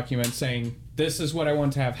Word document saying, this is what I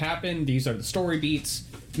want to have happen, these are the story beats,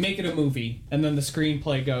 make it a movie. And then the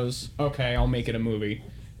screenplay goes, okay, I'll make it a movie.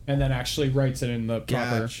 And then actually writes it in the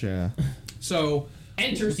proper. Gotcha. So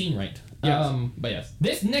Enter scene right. Yes. But yes,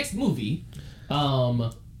 this next movie,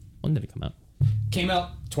 when did it come out? came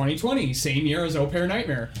out 2020, same year as Au Pair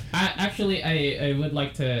Nightmare. I would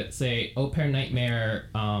like to say Au Pair Nightmare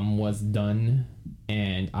was done,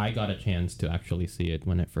 and I got a chance to actually see it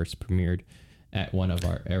when it first premiered at one of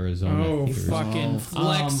our Arizona theaters. Fucking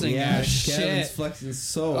flexing yeah, shit. Kevin's flexing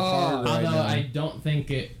so hard right Although now. I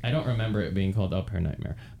don't remember it being called Au Pair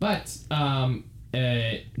Nightmare. But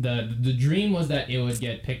the dream was that it would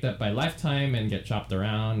get picked up by Lifetime and get chopped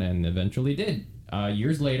around, and eventually did.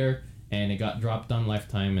 Years later, and it got dropped on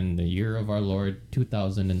Lifetime in the year of our Lord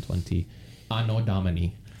 2020, Anno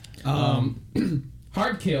Domini.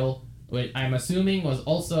 Hard Kill, which I'm assuming was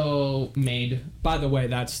also made. By the way,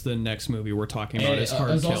 that's the next movie we're talking about. Is Hard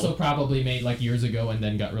It was Kill. also probably made like years ago and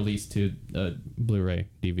then got released to Blu-ray,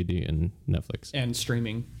 DVD, and Netflix. And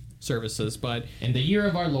streaming services, but In the year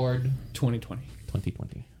of our Lord 2020,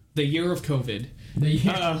 2020. the year of COVID. The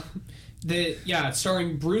year. It's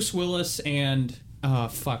starring Bruce Willis and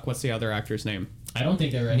what's the other actor's name? I don't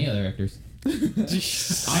think there were any other actors.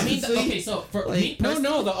 I mean, okay, so for me,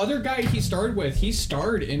 No, the other guy he starred with, he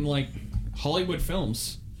starred in like Hollywood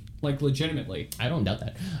films, like legitimately. I don't doubt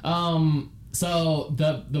that. So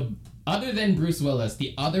the other than Bruce Willis,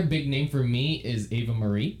 the other big name for me is Ava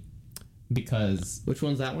Marie, because Which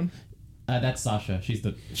one's that one? that's Sasha. She's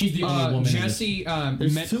the only woman. Jesse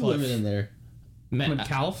There's Metcalf. two women in there.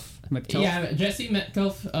 Metcalf. Yeah, Jesse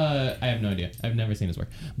Metcalf. I have no idea. I've never seen his work,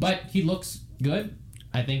 but he looks good.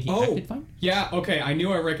 I think he acted fine. Yeah, okay, I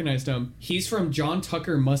knew I recognized him. He's from John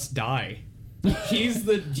Tucker Must Die. He's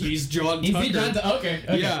John Is Tucker. he John? Okay.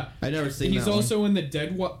 Yeah. I never seen He's that also in the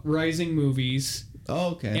Dead Rising movies. one. Oh,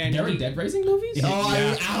 okay. And There were Dead Rising movies?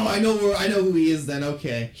 I know who he is then.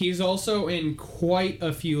 Okay. He's also in quite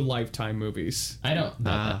a few Lifetime movies. I don't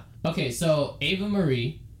know. Okay, so Ava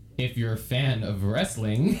Marie, if you're a fan of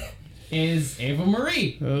wrestling, is Ava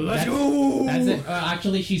Marie. Let's go! That's it.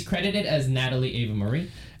 Actually, she's credited as Natalie Ava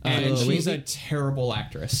Marie. And she's a terrible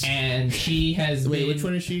actress. And she has Wait, been which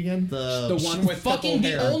one is she again? The one with fucking purple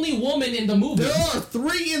the hair. only woman in the movie. There are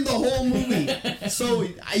 3 in the whole movie. So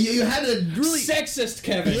you had to really. Sexist,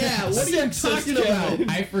 Kevin. Yeah, what are you Sexist, talking Kevin.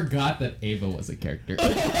 about? I forgot that Ava was a character.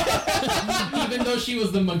 Even though she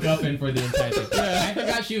was the MacGuffin for the entire thing. I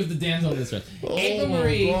forgot she was the damsel in distress. Ava my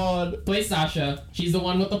Marie God. plays Sasha. She's the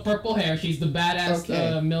one with the purple hair. She's the badass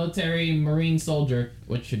Okay. military marine soldier,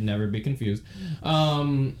 which should never be confused.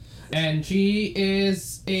 And she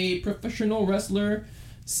is a professional wrestler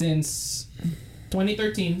since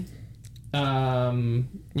 2013.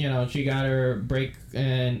 She got her break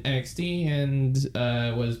in NXT and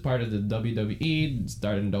was part of the WWE,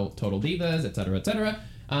 started in Total Divas, etc., etc.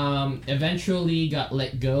 Eventually got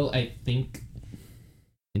let go, I think,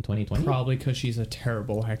 in 2020. Probably because she's a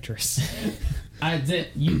terrible actress.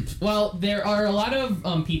 There are a lot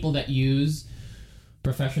of people that use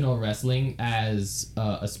professional wrestling as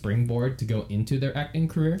a springboard to go into their acting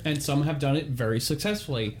career. And some have done it very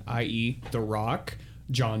successfully, i.e. The Rock,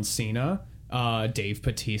 John Cena, Dave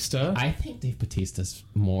Bautista. I think Dave Bautista's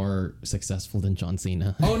more successful than John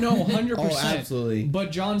Cena. Oh, no, 100%. Oh, absolutely.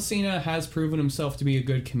 But John Cena has proven himself to be a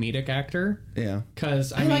good comedic actor. Yeah.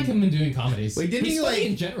 Because, I like him in doing comedies. Wait, didn't He's he funny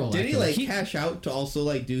in general? Did actually. he cash out to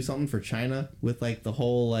also do something for China with the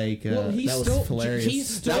whole Well, he's that still- was hilarious. he's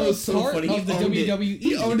still that was so part funny. of the owned it. WWE.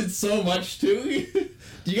 He owned it so much too.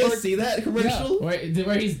 Do you guys see that commercial? Where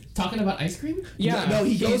he's talking about ice cream? Yeah. No,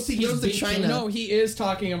 he goes to being- China. No, he is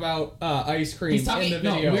talking about ice cream He's talking. in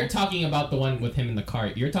the video. No, we're talking about the one with him in the car.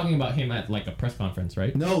 You're talking about him at a press conference,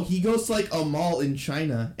 right? No, he goes to a mall in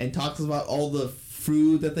China and talks about all the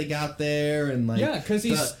food that they got there and Yeah, 'cause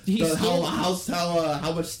he's still-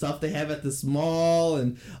 how much stuff they have at this mall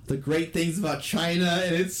and the great things about China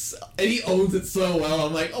and he owns it so well.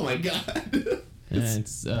 I'm like, oh my god. And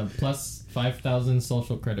it's plus 5,000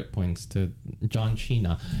 social credit points to John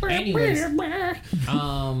Cena. Anyways,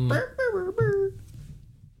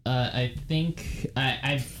 I think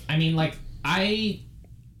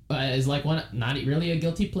is one not really a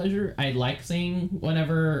guilty pleasure. I like seeing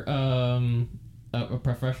whenever a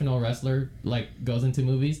professional wrestler goes into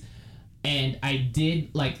movies, and I did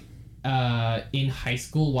in high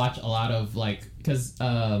school watch a lot of because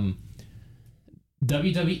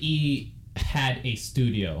WWE had a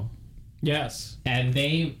studio. Yes. And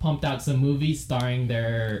they pumped out some movies starring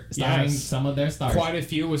some of their stars. Quite a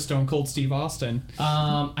few with Stone Cold Steve Austin.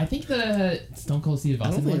 I think the Stone Cold Steve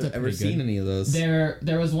Austin ones are I've ever pretty seen good. any of those. There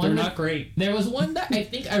was one. They're not great. There was one that I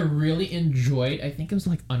think I really enjoyed. I think it was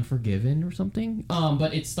like Unforgiven or something.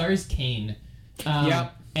 But it stars Kane.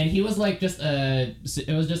 Yep. And he was like it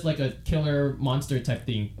was just like a killer monster type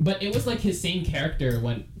thing. But it was like his same character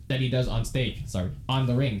that he does on stage. Sorry, on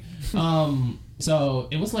the ring. So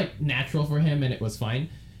it was like natural for him, and it was fine.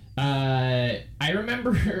 I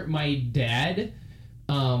remember my dad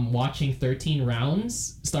watching 13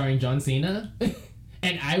 Rounds starring John Cena,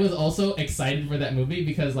 and I was also excited for that movie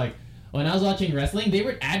because like when I was watching wrestling, they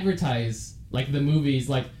would advertise like the movies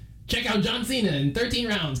like check out John Cena in 13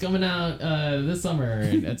 Rounds coming out this summer,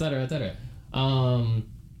 and et cetera, et cetera.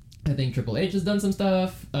 I think Triple H has done some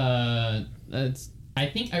stuff. I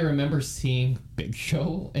think I remember seeing Big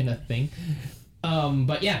Show in a thing.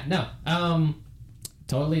 But yeah, no.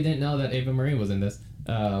 Totally didn't know that Ava Marie was in this.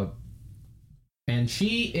 And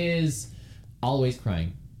she is always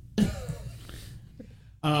crying.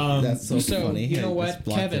 That's so funny. You know I what, just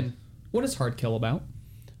blocked Kevin? it. What is Hard Kill about?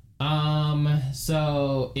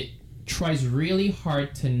 So it tries really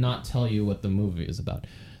hard to not tell you what the movie is about.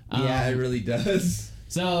 Yeah, it really does.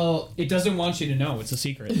 So It doesn't want you to know. It's a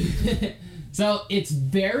secret. So it's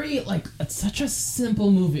very like it's such a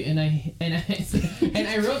simple movie, and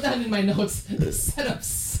I wrote down in my notes the setup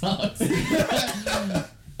sucks.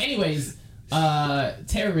 Anyways,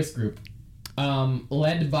 terrorist group,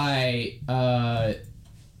 led by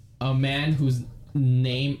a man whose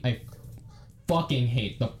name I fucking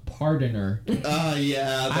hate, the Pardoner. Oh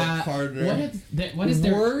yeah, the partner. What is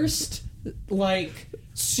their worst like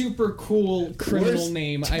super cool criminal Worst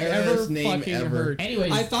name I've terrorist ever name fucking ever. heard.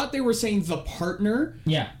 Anyways. I thought they were saying the partner.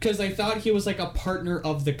 Yeah. Because I thought he was like a partner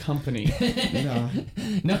of the company. No.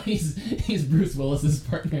 No, he's Bruce Willis's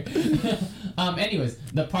partner. Anyways,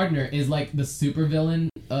 the partner is like the supervillain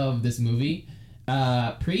of this movie.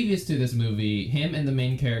 Previous to this movie, him and the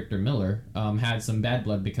main character Miller had some bad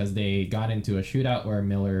blood because they got into a shootout where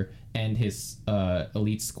Miller and his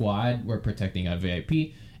elite squad were protecting a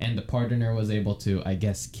VIP, and the partner was able to, I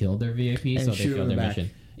guess, kill their VIP, And so they shoot him failed in their the mission.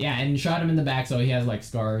 Yeah, and shot him in the back, so he has like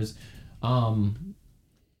scars.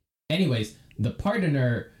 Anyways, the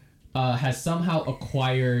partner has somehow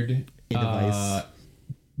acquired A device.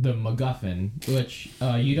 the MacGuffin, which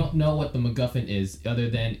you don't know what the MacGuffin is other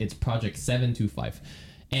than it's Project 725.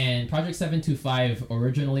 And Project 725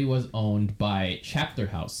 originally was owned by Chapter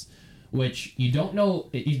House, which you don't know.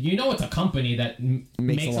 You know it's a company that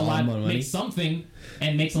makes a lot of money. Makes something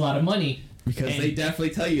and makes a lot of money. Because they definitely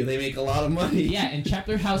tell you they make a lot of money. Yeah, and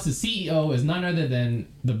Chapter House's CEO is none other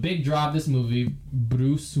than the big draw of this movie,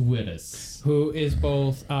 Bruce Willis. Who is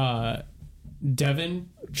both Devin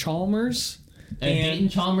Chalmers Dayton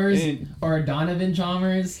Chalmers or Donovan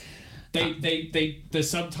Chalmers. They the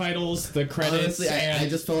subtitles, the credits. Honestly, and I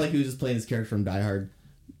just felt like he was just playing his character from Die Hard.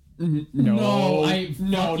 no,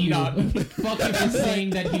 Fuck you. not Fuck you for saying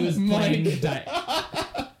that he was playing.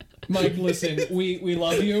 Mike. Listen, we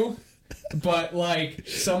love you, but like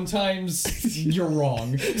sometimes you're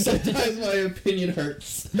wrong. Sometimes my opinion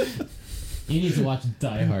hurts. You need to watch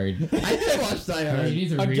Die Hard. I did watch Die You Hard. need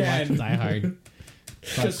to Again. rewatch Die Hard.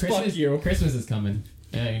 Just fuck you. Christmas is coming.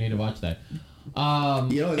 Yeah, you need to watch that. That's what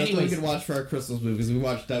we anyways, can watch for our Christmas movies.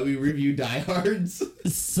 We review Die Hards.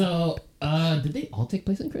 so did they all take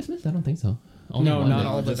place in Christmas? I don't think so. Only No, one not did.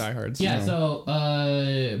 all the just- diehards. Yeah, No.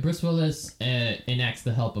 so Bruce Willis enacts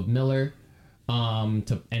the help of Miller, and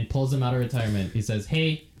pulls him out of retirement. He says,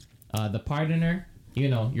 "Hey, the partner,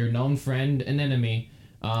 your known friend and enemy,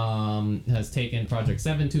 has taken Project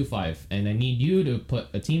 725, and I need you to put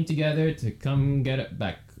a team together to come get it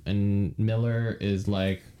back." And Miller is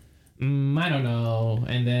like, I don't know.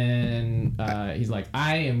 And then he's like,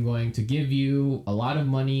 I am going to give you a lot of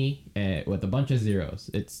money with a bunch of zeros.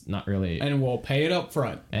 It's not really... And we'll pay it up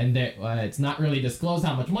front. And it's not really disclosed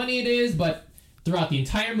how much money it is, but throughout the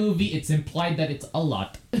entire movie, it's implied that it's a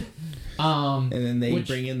lot. And then they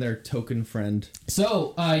bring in their token friend.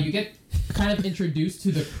 So you get kind of introduced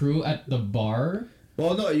to the crew at the bar.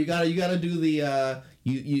 Well, no, you gotta do the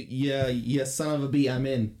you son of a bee, I'm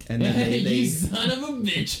in. And then they You son of a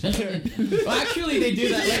bitch. Well, actually, they do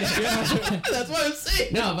that later. That's what I'm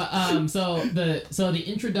saying. No, but so the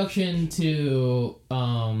introduction to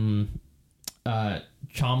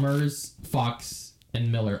Chalmers, Fox,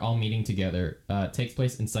 and Miller all meeting together takes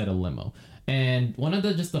place inside a limo. And one of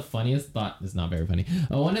the funniest thought is not very funny.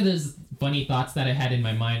 One of the funny thoughts that I had in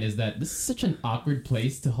my mind is that this is such an awkward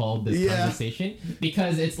place to hold this conversation,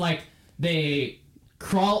 because it's like they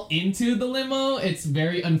crawl into the limo. It's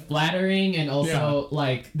very unflattering, and also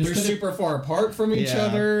like they're super far apart from each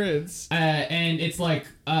other. It's and it's like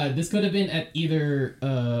this could have been at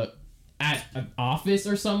either at an office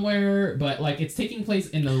or somewhere, but like it's taking place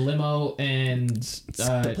in a limo, and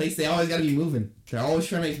the place they always gotta be moving. They're always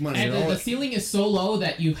trying to make money. And the ceiling is so low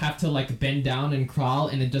that you have to like bend down and crawl,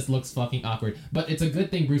 and it just looks fucking awkward. But it's a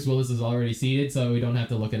good thing Bruce Willis is already seated, so we don't have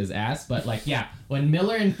to look at his ass. But like, yeah, when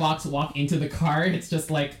Miller and Fox walk into the car, it's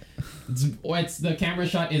just like it's the camera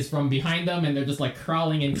shot is from behind them, and they're just like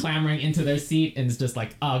crawling and clambering into their seat, and it's just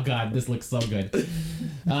like, oh god, this looks so good.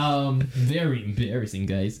 Very embarrassing,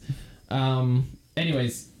 guys.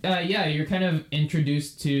 Anyways, yeah, you're kind of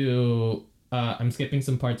introduced to. I'm skipping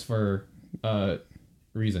some parts for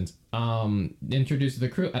reasons. Introduced to the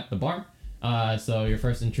crew at the bar. So you're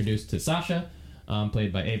first introduced to Sasha,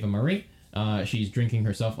 played by Ava Marie. She's drinking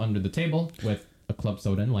herself under the table with a club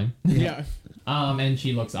soda and lime. Yeah. And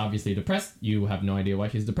she looks obviously depressed. You have no idea why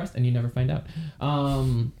she's depressed, and you never find out.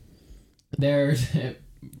 There's,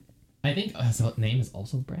 I think his name is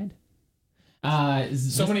also Brad.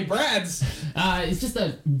 So many Brads. It's just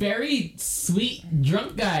a very sweet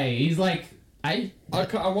drunk guy. He's like, I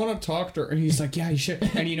want to talk to her, and he's like, yeah, you should.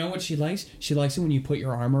 And you know what she likes? She likes it when you put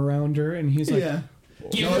your arm around her, and he's like, yeah.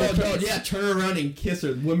 No, turn around and kiss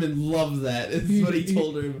her. Women love that. It's what he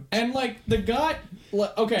told her. And like the guy,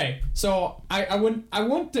 okay, so I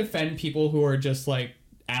wouldn't defend people who are just like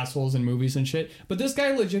assholes in movies and shit, but this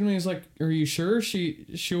guy legitimately is like, are you sure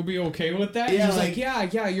she'll be okay with that? Yeah, he's like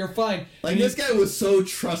yeah, you're fine. Like, and this guy was so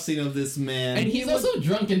trusting of this man, and he's also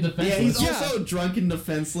drunk and defenseless. Yeah, he's also drunk and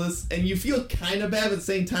defenseless, and you feel kind of bad at the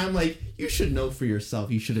same time. Like, you should know for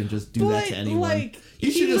yourself. You shouldn't just do that to anyone. Like,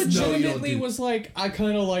 you should just know you don't do. Was like, I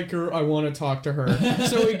kind of like her. I want to talk to her.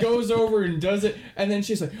 So he goes over and does it, and then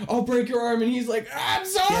she's like, I'll break your arm, and he's like, I'm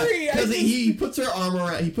sorry. Because he puts her arm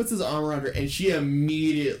around. He puts his arm around her, and she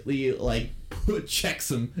immediately like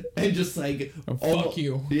checks him and just like, fuck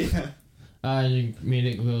you. Yeah. I mean,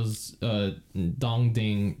 it was dong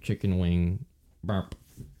ding chicken wing burp.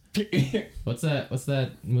 What's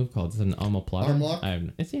that move called? It's an omoplata. Arm lock?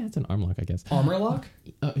 It's an arm lock, I guess. Armor lock?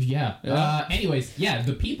 Yeah. Anyways, yeah,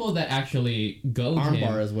 the people that actually go arm to him,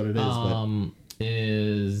 bar is what it is.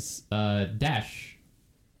 Is Dash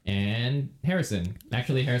and Harrison.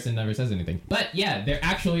 Actually, Harrison never says anything. But yeah, they're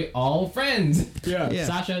actually all friends. Yeah.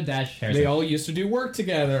 Sasha, Dash, Harrison. They all used to do work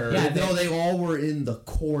together. Yeah, they all were in the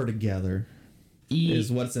Corps together.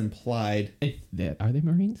 Is what's implied. Are they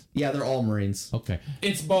Marines? Yeah, they're all Marines. Okay.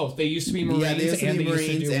 It's both. They used to be Marines, they used to be Marines,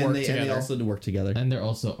 used to do work together. and they also do work together. And they're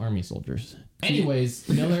also Army soldiers. Anyways,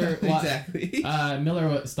 Miller exactly.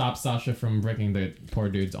 Miller stops Sasha from breaking the poor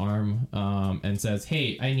dude's arm, and says,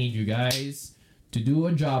 "Hey, I need you guys to do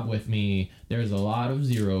a job with me. There's a lot of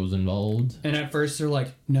zeros involved." And at first they're like,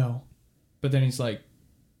 "No," but then he's like,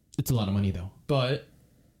 "It's a lot of money, though." But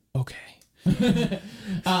okay.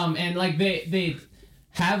 And like they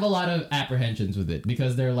have a lot of apprehensions with it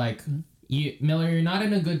because they're like, Miller, you're not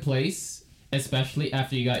in a good place, especially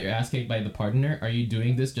after you got your ass kicked by the pardoner. Are you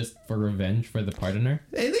doing this just for revenge for the pardoner?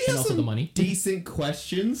 And they have also some the money. Decent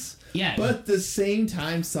questions. Yeah. But at the same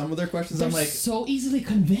time, some of their questions they're I'm like so easily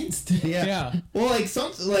convinced. Yeah. Well,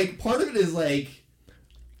 like part of it is like,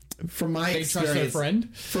 from my they experience, trust their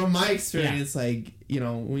friend. From my experience, like, you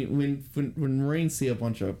know, when Marines see a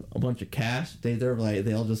bunch of cash, they're like,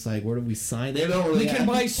 they'll just like, where do we sign? They don't really. They can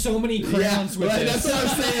buy so many crayons with this. That's what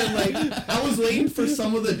I'm saying. Like, I was waiting for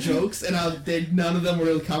some of the jokes, and none of them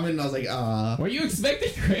were coming. And I was like, Were you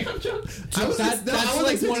expecting crayon jokes? That's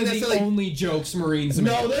like one of the only jokes Marines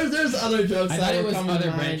make. No, there's other jokes. I thought it was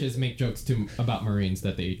other branches make jokes too about Marines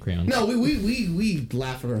that they eat crayons. No, we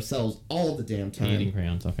laugh at ourselves all the damn time. Eating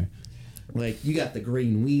crayons, okay. Like, you got the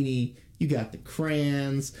green weenie, you got the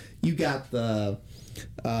crayons, you got the,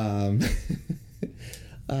 Oh,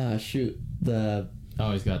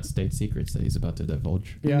 he's got state secrets that he's about to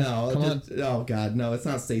divulge. Yeah. No, oh god, no, it's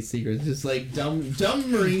not state secrets. It's just like dumb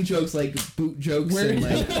Marine jokes, like boot jokes. And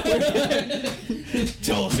like,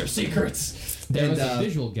 tell us your secrets. There was a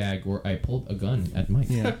visual gag where I pulled a gun at Mike.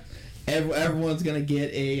 Yeah. Everyone's gonna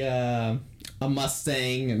get a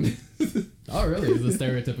Mustang and. Oh, really? It's the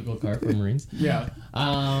stereotypical car for Marines. Yeah.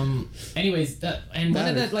 Anyways, and one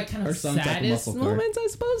of the like kind of saddest moments, I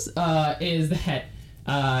suppose, is that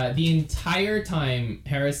the entire time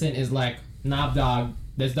Harrison is like, "Nah, dog,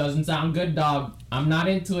 this doesn't sound good, dog. I'm not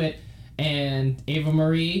into it." And Ava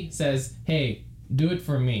Marie says, "Hey, do it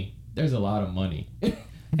for me. There's a lot of money."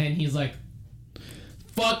 And he's like,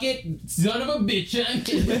 fuck it, son of a bitch.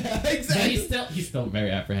 Exactly. But he's still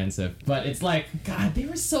very apprehensive. But it's like, God, they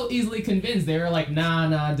were so easily convinced. They were like,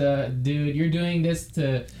 nah, dude, you're doing this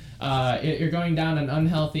to. You're going down an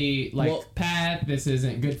unhealthy path. This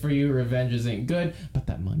isn't good for you. Revenge isn't good. But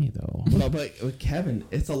that money, though. Well, but Kevin,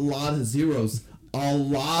 it's a lot of zeros. A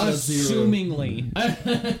lot of zeros. Assumingly.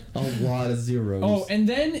 A lot of zeros. Oh, and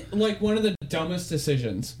then, like, one of the dumbest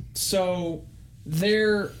decisions. So,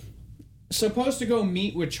 they're supposed to go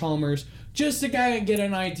meet with Chalmers just to kind of get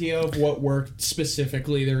an idea of what work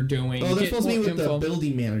specifically they're doing. Oh, they're get supposed to more meet with info. the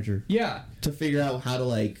building manager. Yeah. To figure out how to,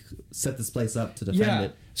 like, set this place up to defend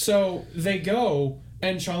it. So they go,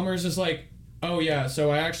 and Chalmers is like, "Oh yeah,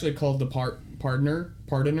 so I actually called the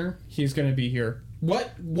partner. He's gonna be here."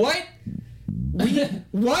 What? What?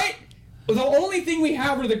 What? The only thing we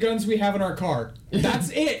have are the guns we have in our car. That's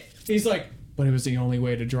it. He's like, but it was the only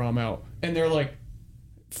way to draw him out. And they're like,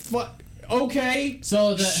 "Fuck. Okay.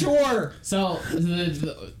 Sure." So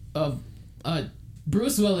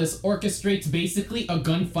Bruce Willis orchestrates basically a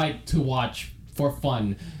gunfight to watch for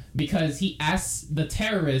fun. Because he asks the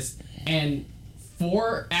terrorist and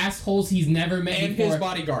 4 assholes he's never met and before his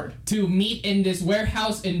bodyguard to meet in this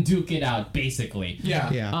warehouse and duke it out, basically. Yeah.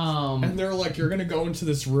 And they're like, "You're gonna go into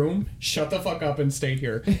this room, shut the fuck up, and stay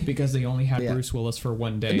here," because they only had Bruce Willis for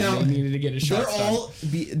one day. Now, and they needed to get his shots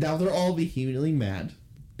done. Now they're all vehemently mad,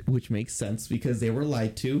 which makes sense because they were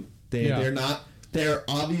lied to. They're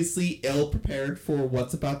obviously ill prepared for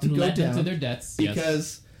what's about to go Led down them to their deaths.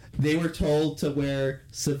 because they were told to wear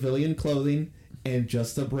civilian clothing and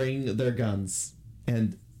just to bring their guns,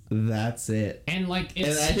 and that's it. And like,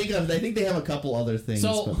 it's, and I think they have a couple other things,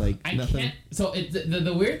 but like nothing.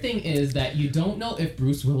 The weird thing is that you don't know if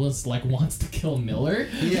Bruce Willis like wants to kill Miller.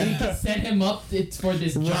 Yeah. He can set him up for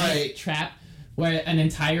this giant trap where an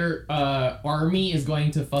entire army is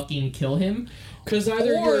going to fucking kill him. Because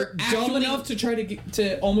either Or you're dumb actually- enough to try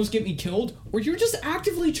to almost get me killed, or you're just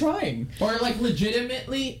actively trying. Or like,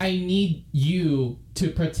 legitimately, I need you to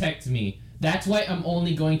protect me. That's why I'm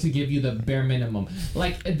only going to give you the bare minimum.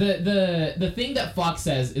 Like, the thing that Fox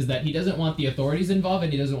says is that he doesn't want the authorities involved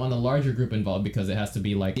and he doesn't want the larger group involved because it has to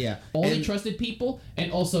be like only trusted people,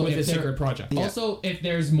 and also With if a secret project. Also, if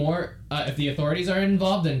there's more, if the authorities are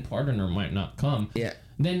involved, then partner might not come. Yeah.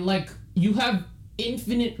 Then like, you have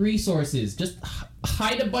infinite resources. Just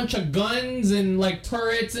hide a bunch of guns and like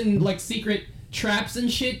turrets and like secret traps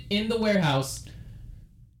and shit in the warehouse,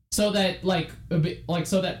 so that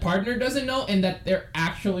so that partner doesn't know and that they're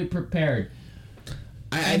actually prepared.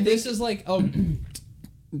 And this is like a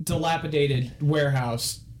dilapidated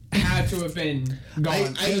warehouse. Had to have been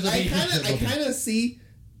gone. I kind of see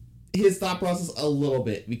his thought process a little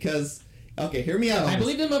bit because. Okay, hear me out. I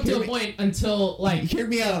believe him up to a point until like. Hear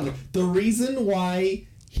me out on this. The reason why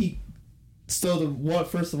he.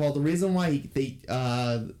 First of all, the reason why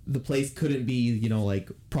the place couldn't be like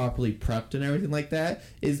properly prepped and everything like that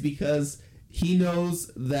is because he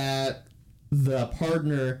knows that the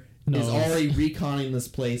partner is already reconning this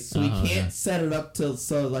place, so he can't set it up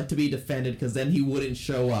to be defended because then he wouldn't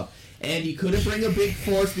show up. And he couldn't bring a big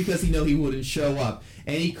force because he knew he wouldn't show up.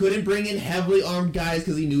 And he couldn't bring in heavily armed guys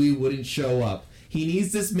because he knew he wouldn't show up. He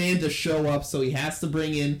needs this man to show up, so he has to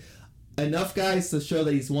bring in enough guys to show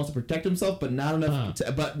that he wants to protect himself, but not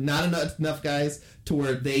enough guys to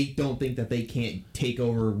where they don't think that they can't take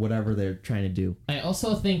over whatever they're trying to do. I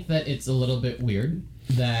also think that it's a little bit weird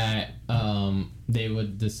that they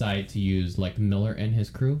would decide to use like Miller and his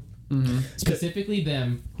crew, specifically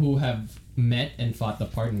them who have met and fought the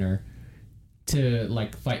partner, to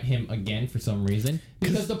like fight him again for some reason,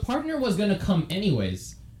 because the partner was gonna come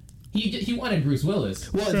anyways. He wanted Bruce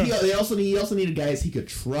Willis. Well, he also needed guys he could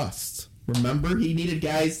trust. Remember, he needed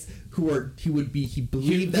guys would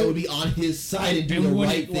be on his side and do the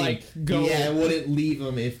right thing. Wouldn't leave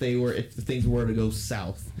him if the things were to go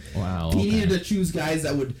south. Wow. He needed to choose guys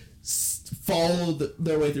that would follow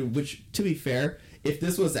their way through. Which, to be fair, if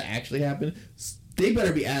this was to actually happen, they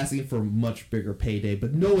better be asking for a much bigger payday,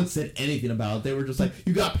 but no one said anything about it. They were just like,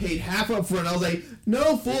 you got paid half up front. I was like,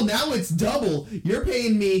 no, fool, now it's double. You're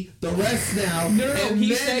paying me the rest now. No,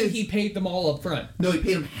 he said he paid them all up front. No, he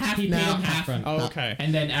paid him half now. Half front. Oh, okay.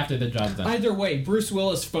 And then after the job's done. Either way, Bruce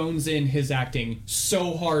Willis phones in his acting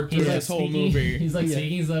so hard through this whole movie. He's like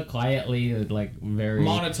speaking so quietly, like very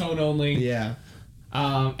monotone only. Yeah.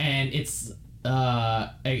 And it's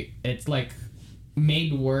like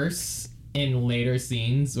made worse in later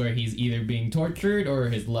scenes where he's either being tortured or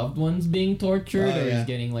his loved one's being tortured or he's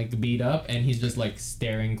getting like beat up and he's just like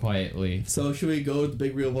staring quietly. So should we go with the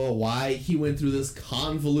big reveal why he went through this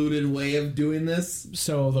convoluted way of doing this?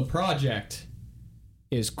 So the project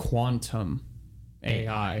is quantum.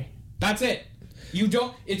 AI. That's it. You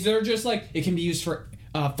don't. They're just like it can be used for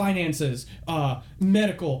finances,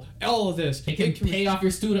 medical, all of this. It can pay off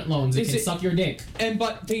your student loans. It can suck your dick.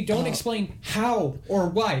 But they don't explain how or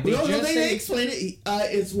why. They explain it.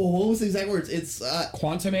 It's what was the exact words? It's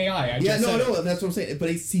quantum AI. That's what I'm saying.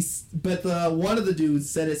 But but one of the dudes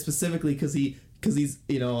said it specifically because he's he's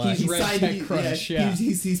read TechCrunch.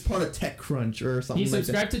 He's part of TechCrunch or something. He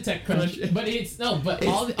subscribed to TechCrunch, but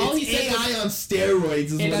all he said AI on steroids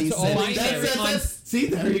is what he said. See,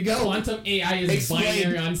 there you go. Quantum AI is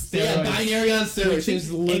binary on steroids. Yeah, binary on steroids. Which is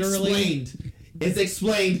literally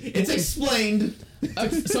explained. It's explained.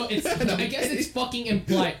 So it's I guess it's fucking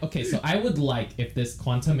implied. Okay, so I would like if this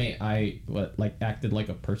quantum AI acted like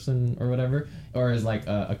a person or whatever, or is like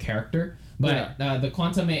a character. But the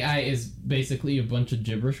quantum AI is basically a bunch of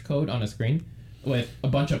gibberish code on a screen with a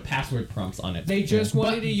bunch of password prompts on it. They just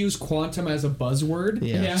wanted to use quantum as a buzzword,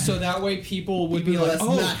 so that way people would be like, that's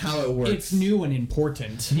not how it works. It's new and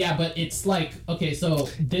important. Yeah, but it's like, okay, so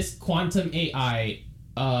this quantum AI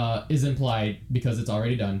is implied, because it's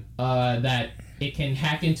already done, that it can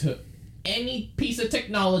hack into any piece of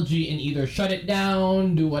technology and either shut it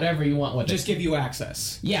down, do whatever you want with it. Just give you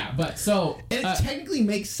access. Yeah, but so... It technically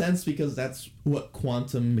makes sense because that's what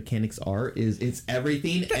quantum mechanics are, it's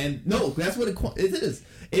everything, and no, that's what it is.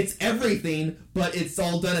 It's everything, but it's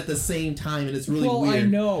all done at the same time, and it's really weird. Well, I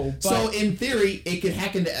know, but... So, in theory, it could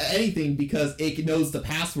hack into anything because it knows the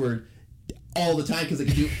password all the time because it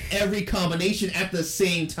can do every combination at the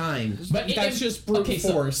same time. But that's just brute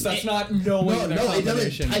force. That's not knowing the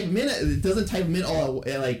combination. It doesn't type them in all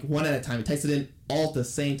like one at a time. It types it in all at the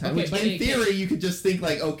same time. Okay, which but in theory you could just think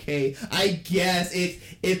like, okay, I guess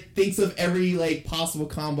it thinks of every like possible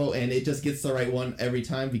combo and it just gets the right one every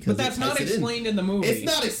time because. But that's not explained in the movie. It's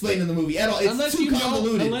not explained in the movie at all. It's too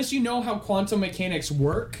convoluted. Unless you know how quantum mechanics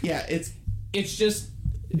work. Yeah, it's just.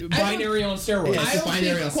 Binary on steroids. I don't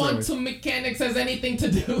think quantum mechanics has anything to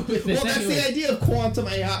do with it. Well, that's the idea of quantum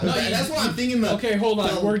AI. That's what I'm thinking. Okay, hold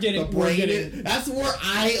on. We're getting. That's where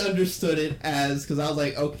I understood it as, because I was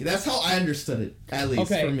like, okay, that's how I understood it, at least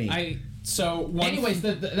for me. Anyways,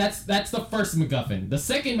 that's the first MacGuffin. The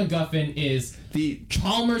second MacGuffin is the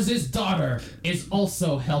Chalmers' daughter is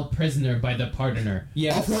also held prisoner by the partner.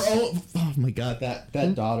 Of her own. Oh my god,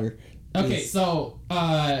 that daughter. Okay, so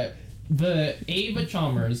the Ava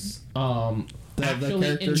Chalmers,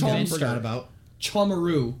 actually invented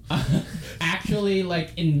Chalmaru, actually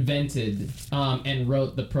like invented and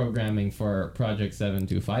wrote the programming for Project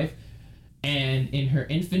 725, and in her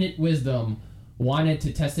infinite wisdom wanted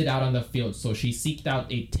to test it out on the field. So she seeked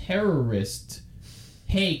out a terrorist.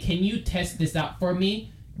 Hey, can you test this out for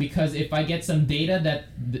me? Because if I get some data that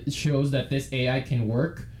shows that this AI can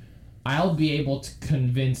work, I'll be able to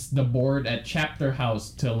convince the board at Chapter House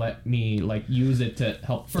to let me like use it to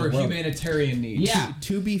help for humanitarian needs. Yeah.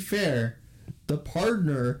 To be fair, the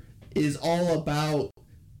partner is all about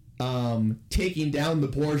taking down the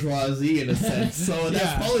bourgeoisie in a sense. So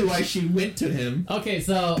that's probably why she went to him. Okay,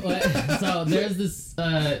 so there's this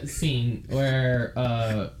scene where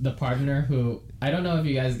the partner, who I don't know if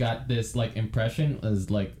you guys got this like impression, is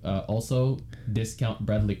like also discount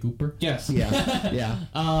Bradley Cooper. Yes. Yeah.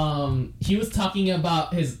 He was talking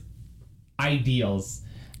about his ideals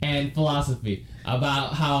and philosophy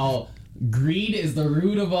about how greed is the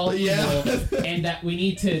root of all evil, and that we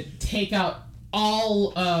need to take out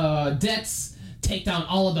all debts, take down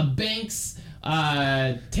all of the banks,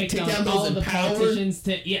 take down all of the politicians.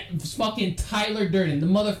 Fucking Tyler Durden, the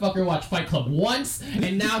motherfucker watched Fight Club once,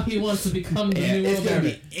 and now he wants to become the new world order. It's gonna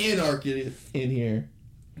be anarchy in here.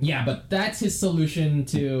 Yeah, but that's his solution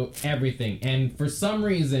to everything, and for some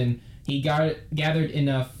reason he gathered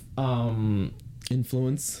enough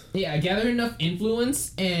influence. Yeah, gathered enough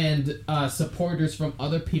influence and supporters from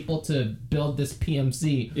other people to build this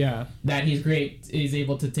PMC. Yeah, that he's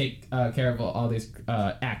able to take care of all these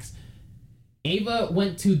acts. Ava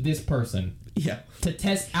went to this person. Yeah. To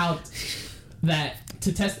test out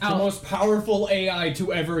the most powerful AI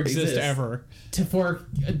to ever exist ever.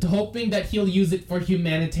 Hoping that he'll use it for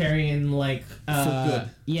humanitarian for good.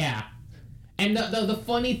 Yeah. And the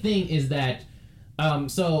funny thing is that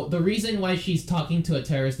so the reason why she's talking to a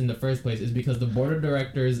terrorist in the first place is because the board of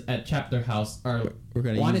directors at Chapter House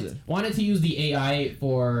wanted to use the AI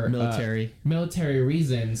for military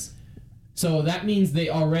reasons. So that means they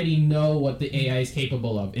already know what the AI is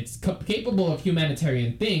capable of. It's capable of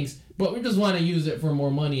humanitarian things, but we just want to use it for more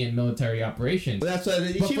money in military operations. But that's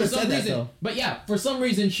what she was said that though. But yeah, for some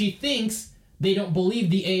reason she thinks they don't believe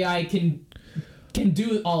the AI can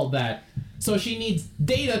do all that. So she needs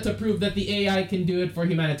data to prove that the AI can do it for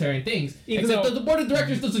humanitarian things. Even Except though- that the board of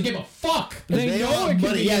directors doesn't give a fuck. They know it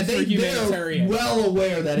can be used for humanitarian. They're well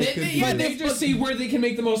aware that it could be. But they just see where they can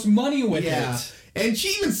make the most money with Yeah. it. And she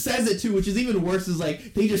even says it too, which is even worse, is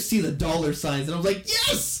like, they just see the dollar signs, and I was like,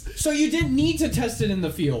 yes! So you didn't need to test it in the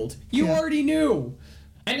field. You already knew.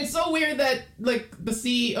 And it's so weird that, like, the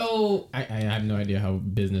CEO... I have no idea how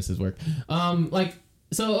businesses work.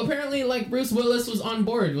 So apparently, like, Bruce Willis was on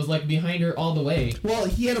board, was, like, behind her all the way. Well,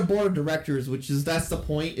 he had a board of directors, that's the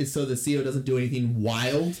point, is so the CEO doesn't do anything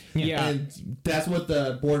wild. Yeah. And that's what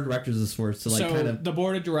the board of directors is for, so, like, kind of... the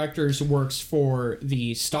board of directors works for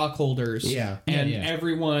the stockholders. Yeah. And Yeah.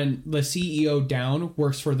 everyone, the CEO down,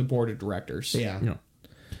 works for the board of directors. Yeah. Yeah.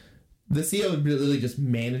 The CEO really just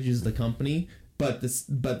manages the company, but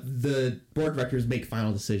the board of directors make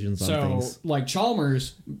final decisions on So, things. like,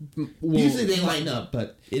 Chalmers... Usually they line up,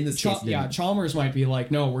 but in this case, Yeah, Chalmers might be like,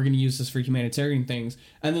 no, we're going to use this for humanitarian things.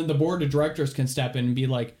 And then the board of directors can step in and be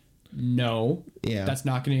like, no, that's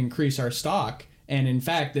not going to increase our stock. And in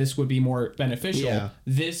fact, this would be more beneficial. Yeah.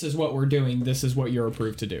 This is what we're doing. This is what you're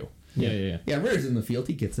approved to do. Yeah. Yeah, Ritter's in the field.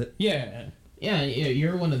 He gets it. Yeah. Yeah,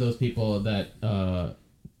 you're one of those people that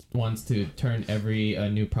wants to turn every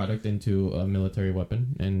new product into a military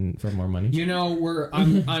weapon and for more money. You know,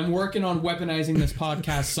 I'm working on weaponizing this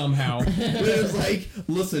podcast somehow. Ritter's like,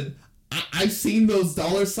 listen, I've seen those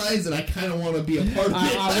dollar signs and I kind of want to be a part of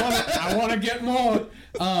it. I want to get more.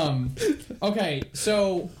 Okay,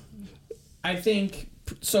 so I think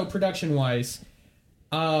production wise,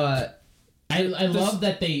 I love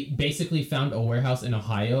that they basically found a warehouse in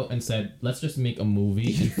Ohio and said, let's just make a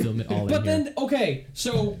movie and film it all in But here. then, okay,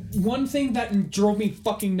 so one thing that drove me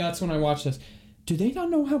fucking nuts when I watched this, do they not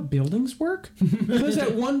know how buildings work? Because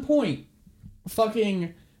at one point,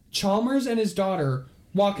 fucking Chalmers and his daughter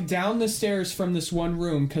walk down the stairs from this one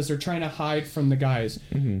room because they're trying to hide from the guys.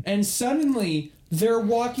 Mm-hmm. And suddenly, they're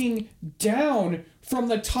walking down from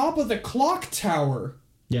the top of the clock tower.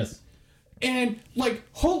 Yes. And like,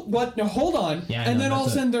 hold on. Yeah, and then all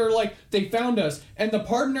of a sudden they're like, they found us, and the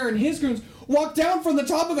partner and his goons walk down from the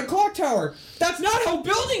top of the clock tower. That's not how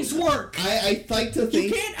buildings work. I like to think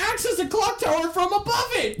You can't access a clock tower from above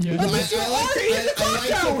it Yeah. unless you're already in the clock I like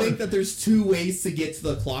tower. to think that there's two ways to get to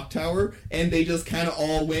the clock tower, and they just kind of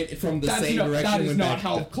all went from the same direction. That is went not back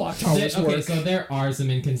how to- clock towers work. Okay, so there are some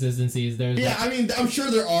inconsistencies. There's Yeah, I mean, I'm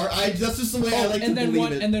sure there are. That's just the way I like to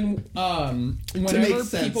believe it. And then whenever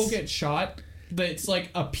sense. people get shot, it's like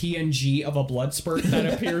a PNG of a blood spurt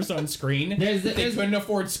that appears on screen. They couldn't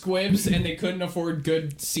afford squibs and they couldn't afford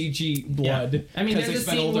good CG blood. Yeah. I mean, 'cause there's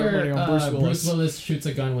they a spent all scene their where money on Bruce Willis shoots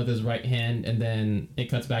a gun with his right hand, and then it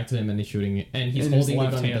cuts back to him, and he's shooting it, and he's In his holding the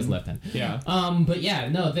left gun with hand. his left hand. Yeah. But yeah,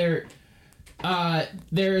 no,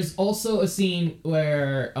 there's also a scene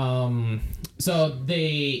where so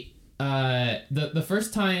they the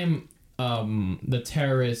first time the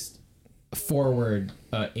terrorist forward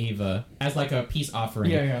Ava as like a peace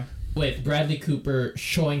offering. Yeah. With Bradley Cooper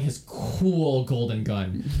showing his cool golden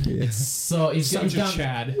gun. Yes. So he's Such a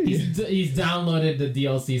Chad. He's downloaded the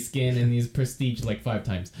DLC skin and he's prestige like 5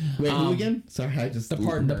 times. Wait, who again? Sorry, I just The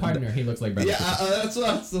partner. He looks like Bradley Cooper. that's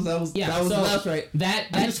right.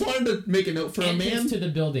 I just wanted to make a note for a man. Entrance to the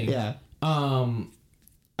building. Yeah.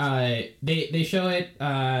 They show it.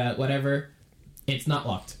 Whatever. It's not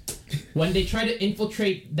locked. When they try to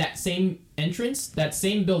infiltrate that same entrance, that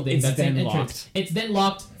same building, It's that same then entrance, locked. it's then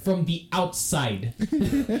locked from the outside.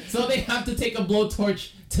 So they have to take a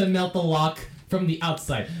blowtorch to melt the lock from the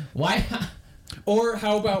outside. Why? Or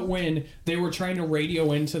how about when they were trying to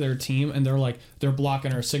radio into their team and they're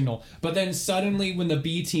blocking our signal, but then suddenly when the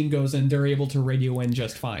B team goes in, they're able to radio in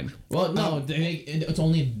just fine. Well, no, it's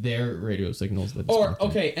only their radio signals that.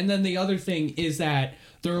 Okay, and then the other thing is that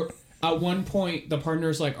there at one point the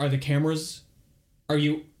partner's like, "Are the cameras? Are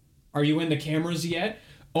you in the cameras yet?"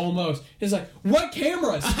 Almost. It's like, what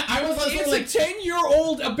cameras? I was like, It's a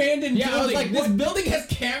 10-year-old abandoned yeah, building. I was like, this building has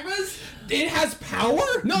cameras. It has power?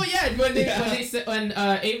 No, yeah. When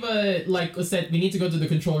Ava said we need to go to the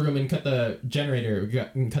control room and cut the generator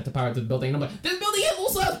and cut the power to the building, and I'm like, this building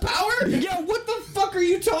also has power. Yeah, what the fuck are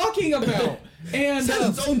you talking about? And It has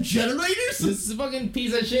its own generators? This fucking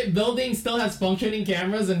piece of shit building still has functioning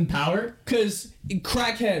cameras and power. because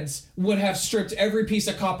crackheads would have stripped every piece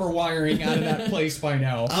of copper wiring out of that place by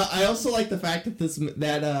now. I also like the fact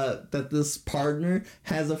that this partner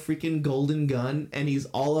has a freaking golden gun and he's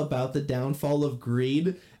all about the downfall of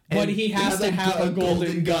greed. But and he has to have a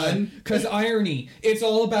golden gun. Because irony. It's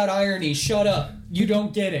all about irony. Shut up. You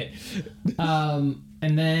don't get it.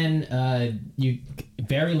 And then you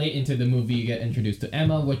very late into the movie you get introduced to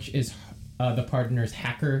Emma, which is the partner's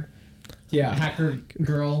hacker. hacker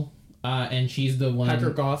girl, and she's the one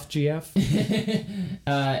Hacker Goth GF.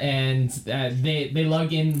 and they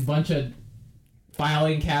lug in a bunch of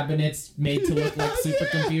filing cabinets made to look like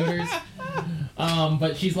supercomputers.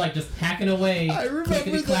 But she's like just hacking away,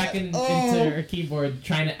 clickety clacking into her keyboard,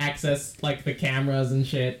 trying to access like the cameras and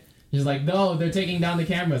shit. She's like, no, they're taking down the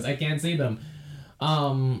cameras. I can't see them.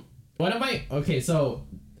 What am I? Okay, so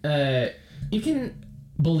you can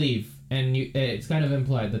believe, and it's kind of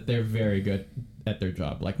implied that they're very good at their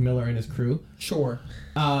job, like Miller and his crew. Sure.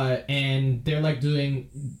 And they're like doing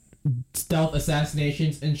stealth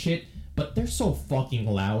assassinations and shit. But they're so fucking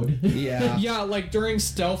loud. Yeah. Yeah, like during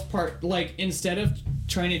stealth part, like instead of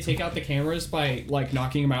trying to take out the cameras by like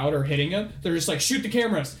knocking them out or hitting them, they're just like, shoot the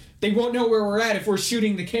cameras. They won't know where we're at if we're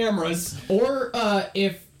shooting the cameras. Or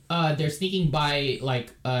if they're sneaking by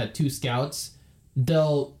like 2 scouts,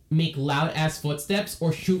 they'll make loud ass footsteps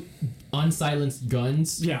or shoot unsilenced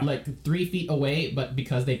guns like 3 feet away, but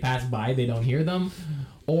because they pass by, they don't hear them.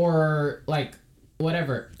 Or like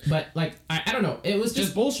whatever. But like I don't know. It was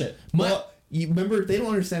just bullshit. Well, you remember, they don't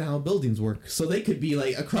understand how buildings work, so they could be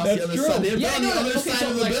like across That's the other true. side. They're Yeah, on the other side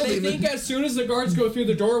of the like, building. They think as soon as the guards go through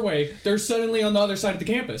the doorway, they're suddenly on the other side of the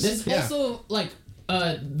campus. There's also like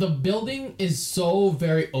the building is so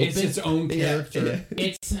very open. It's its own character.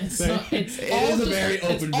 It is a very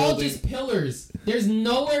open It's all building. just pillars. There's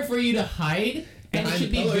nowhere for you to hide, and it Behind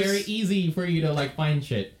should pillars. be very easy for you to like find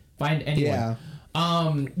anyone. Yeah.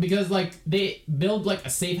 Because like they build like a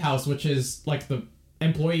safe house, which is like the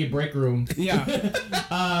employee break room. Yeah.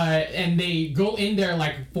 And they go in there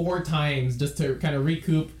like 4 times just to kind of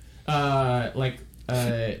recoup.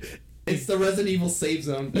 It's the Resident Evil save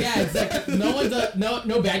zone. Yeah, exactly.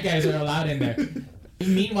 No bad guys are allowed in there.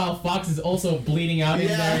 Meanwhile, Fox is also bleeding out in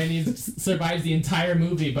there, and he survives the entire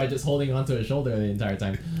movie by just holding onto his shoulder the entire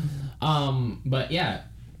time. But yeah,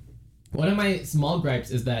 one of my small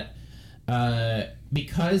gripes is that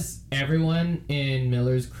because everyone in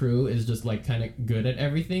Miller's crew is just like kind of good at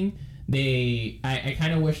everything, I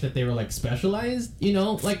kind of wish that they were like specialized, you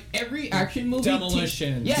know, like every action movie.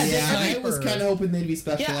 Demolition. I was kind of hoping they'd be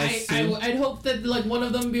specialized. I'd hope that like one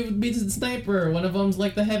of them would be the sniper, one of them's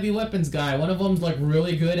like the heavy weapons guy, one of them's like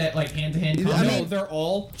really good at like hand-to-hand combat. No, they're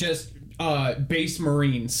all just base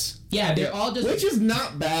Marines. Yeah, they're all just... Which is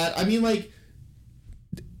not bad. I mean, like,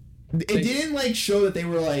 it didn't like show that they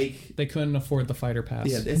were like... They couldn't afford the fighter pass.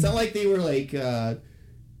 Yeah, it's not like they were like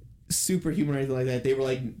superhuman or anything like that. They were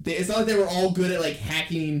like... it's not like they were all good at like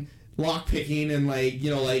hacking, lockpicking, and like, you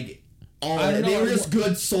know, like... all that. They were just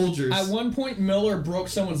good soldiers. At one point, Miller broke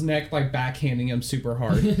someone's neck by backhanding him super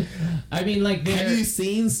hard. I mean, like... Have you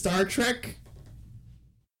seen Star Trek?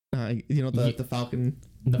 You know, the Falcon...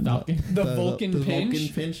 The Falcon? The Vulcan pinch? Vulcan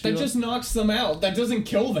pinch, that you know? just knocks them out. That doesn't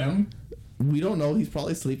kill them. We don't know. He's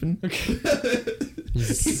probably sleeping.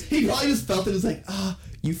 he probably just felt it. It was like,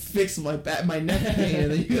 you fixed my neck pain,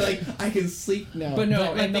 and then you're like, I can sleep now. But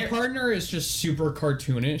no, But, and the partner is just super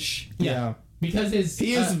cartoonish. Yeah. Because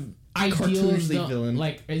he is ideals cartoonishly don't, villain.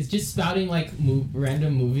 like, it's just spouting like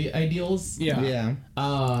random movie ideals. Yeah.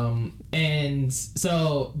 And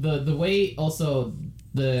so the way also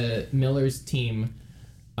the Miller's team,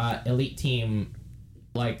 elite team,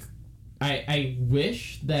 like, I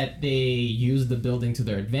wish that they use the building to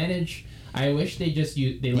their advantage. I wish they just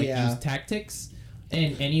use tactics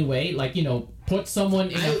in any way, like, you know, put someone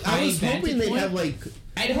in a high I was hoping they'd have like...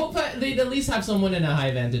 I'd hope that they'd at least have someone in a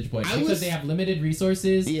high vantage point because they have limited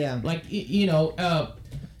resources. Yeah. Like, you know,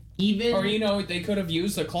 even... Or, you know, they could have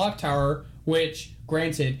used the clock tower, which,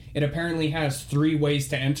 granted, it apparently has 3 ways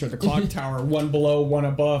to enter the clock tower. One below, one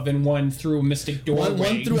above, and one through a mystic doorway.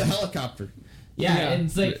 One through a helicopter. Yeah, and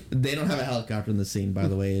it's like... They don't have a helicopter in the scene, by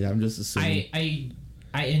the way. I'm just assuming.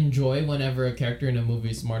 I enjoy whenever a character in a movie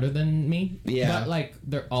is smarter than me. Yeah. But, like,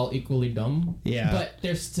 they're all equally dumb. Yeah. But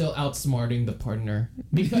they're still outsmarting the partner.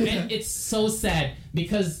 Because and it's so sad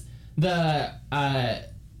because the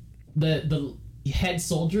head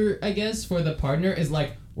soldier, I guess, for the partner is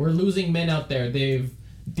like, we're losing men out there. They've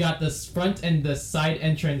got the front and the side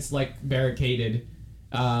entrance, like, barricaded.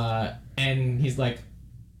 And he's like,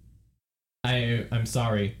 I'm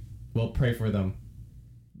sorry. We'll pray for them.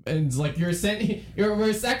 And it's like, we're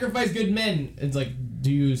sacrifice good men. It's like,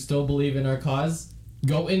 do you still believe in our cause?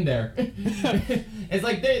 Go in there. It's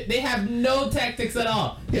like they have no tactics at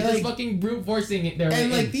all. They're just fucking brute forcing it there.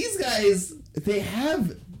 And like these guys, they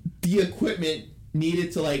have the equipment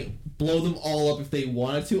needed to like blow them all up if they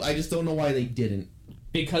wanted to. I just don't know why they didn't.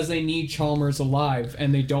 Because they need Chalmers alive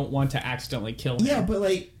and they don't want to accidentally kill him. Yeah, but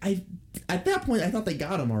like at that point I thought they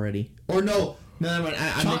got him already. Or no. No,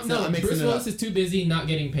 I'm mixing Bruce it Willis up. is too busy not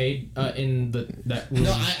getting paid in that room.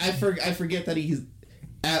 No, I forget that he's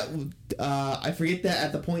at. I forget that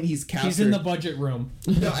at the point he's captured. He's in the budget room.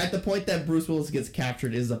 No, at the point that Bruce Willis gets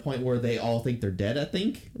captured is the point where they all think they're dead. I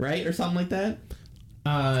think, right, or something like that.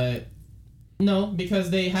 No,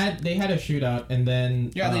 because they had a shootout and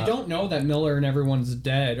then They don't know that Miller and everyone's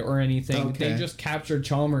dead or anything. Okay. They just captured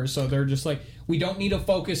Chalmers, so they're just like, we don't need to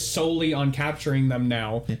focus solely on capturing them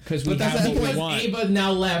now because we have what we want. Ava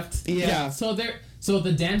now left. Yeah. So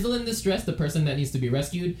the damsel in distress, the person that needs to be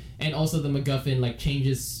rescued, and also the MacGuffin like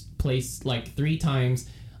changes place like 3 times.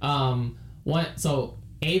 So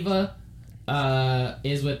Ava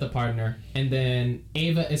is with the partner, and then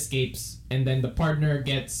Ava escapes, and then the partner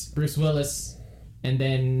gets Bruce Willis, and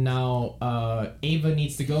then now Ava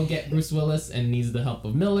needs to go get Bruce Willis and needs the help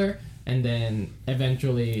of Miller, and then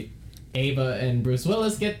eventually Ava and Bruce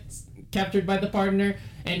Willis get captured by the partner,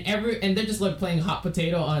 and they're just like playing hot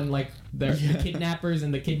potato on like the kidnappers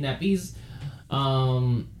and the kidnappees.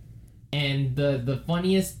 And the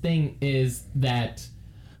funniest thing is that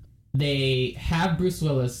they have Bruce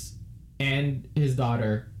Willis and his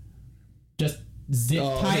daughter just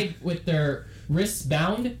tied with their wrists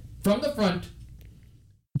bound from the front,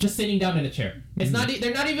 just sitting down in a chair. It's not.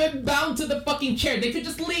 They're not even bound to the fucking chair. They could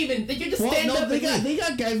just leave and they could just stand up. They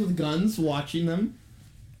got guys with guns watching them.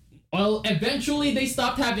 Well, eventually they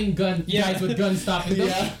stopped having guys with guns stopping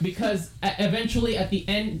them because eventually at the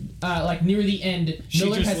end, like near the end,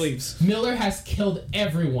 Miller has killed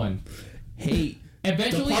everyone. Hey.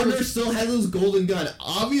 Eventually, the partner still has his golden gun.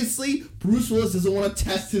 Obviously, Bruce Willis doesn't want to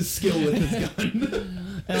test his skill with his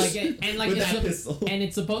gun. with that pistol. And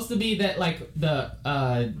it's supposed to be that like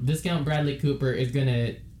the discount Bradley Cooper is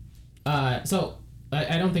gonna. So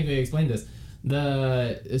I don't think we explained this.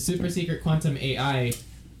 The super secret quantum AI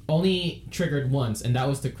only triggered once, and that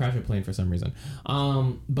was to crash a plane for some reason.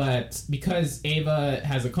 But because Ava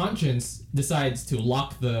has a conscience, decides to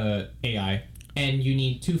lock the AI. And you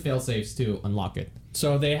need 2 failsafes to unlock it.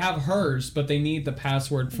 So they have hers, but they need the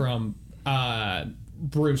password from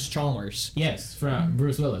Bruce Chalmers. Yes, from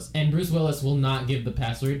Bruce Willis. And Bruce Willis will not give the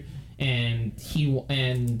password, and Discount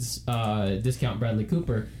Bradley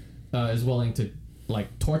Cooper is willing to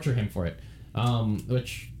like torture him for it,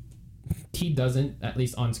 which he doesn't, at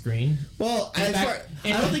least on screen. Well, I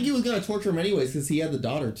don't think he was gonna torture him anyways because he had the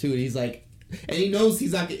daughter too, and he's like. And he knows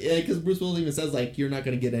he's not because Bruce Willis even says like you're not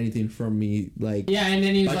gonna get anything from me like and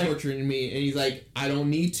then he's by like torturing me, and he's like I don't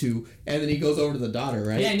need to, and then he goes over to the daughter,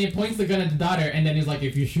 right? Yeah, and he points the gun at the daughter, and then he's like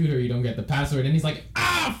if you shoot her you don't get the password, and he's like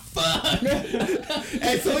fuck,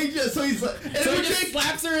 and so he just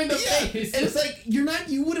slaps her in the face, and it's like you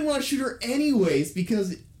wouldn't want to shoot her anyways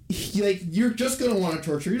because you're just gonna want to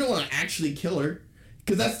torture her. You don't want to actually kill her.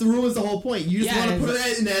 Because that's the whole point. You just want to put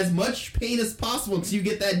her in as much pain as possible until you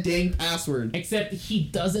get that dang password. Except he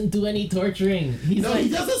doesn't do any torturing. He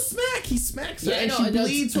does a smack. He smacks her, and she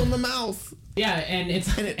bleeds from the mouth. Yeah, and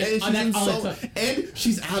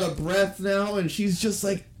she's out of breath now, and she's just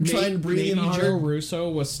like trying to breathe in hard. Joe Russo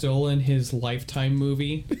was still in his Lifetime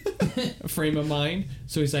movie frame of mind,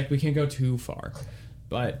 so he's like, we can't go too far.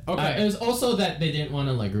 But okay, it was also that they didn't want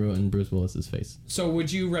to like ruin Bruce Willis's face. So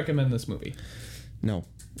would you recommend this movie? No.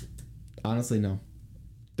 Honestly, no.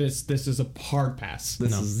 This is a hard pass.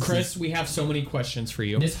 Chris, we have so many questions for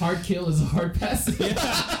you. This hard kill is a hard pass.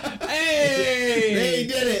 Hey! They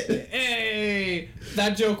did it! Hey!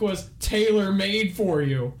 That joke was tailor-made for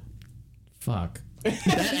you. Fuck.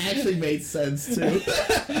 That actually made sense, tue.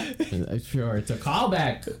 Sure, it's a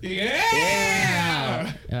callback.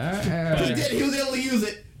 Yeah! He was able to use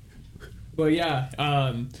it. But yeah,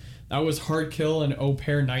 that was Hard Kill and Au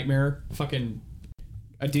Pair Nightmare. Fucking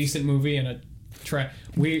a decent movie and a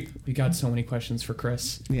we got so many questions for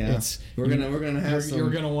Chris. Yeah, we're gonna have some. You're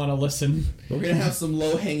gonna want to listen. We're gonna have some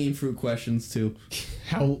low hanging fruit questions too.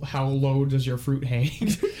 How low does your fruit hang?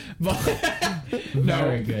 But,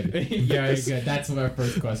 Very good. Very good. That's our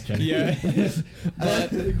first question. Yeah.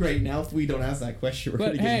 Great. Now if we don't ask that question, we're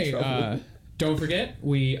gonna get in trouble. Don't forget,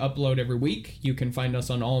 we upload every week. You can find us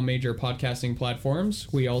on all major podcasting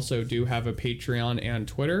platforms. We also do have a Patreon and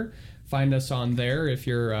Twitter. Find us on there if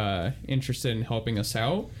you're interested in helping us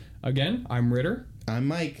out. Again, I'm Ritter. I'm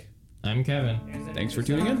Mike. I'm Kevin. Thanks for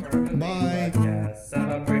tuning in. Bye.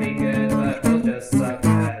 Some are pretty good, but we'll just suck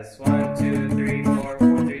ass. 1, 2, 3, 4,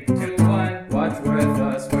 4, 3, 2, 1. Watch with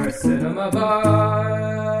us, we're Cinema Bar.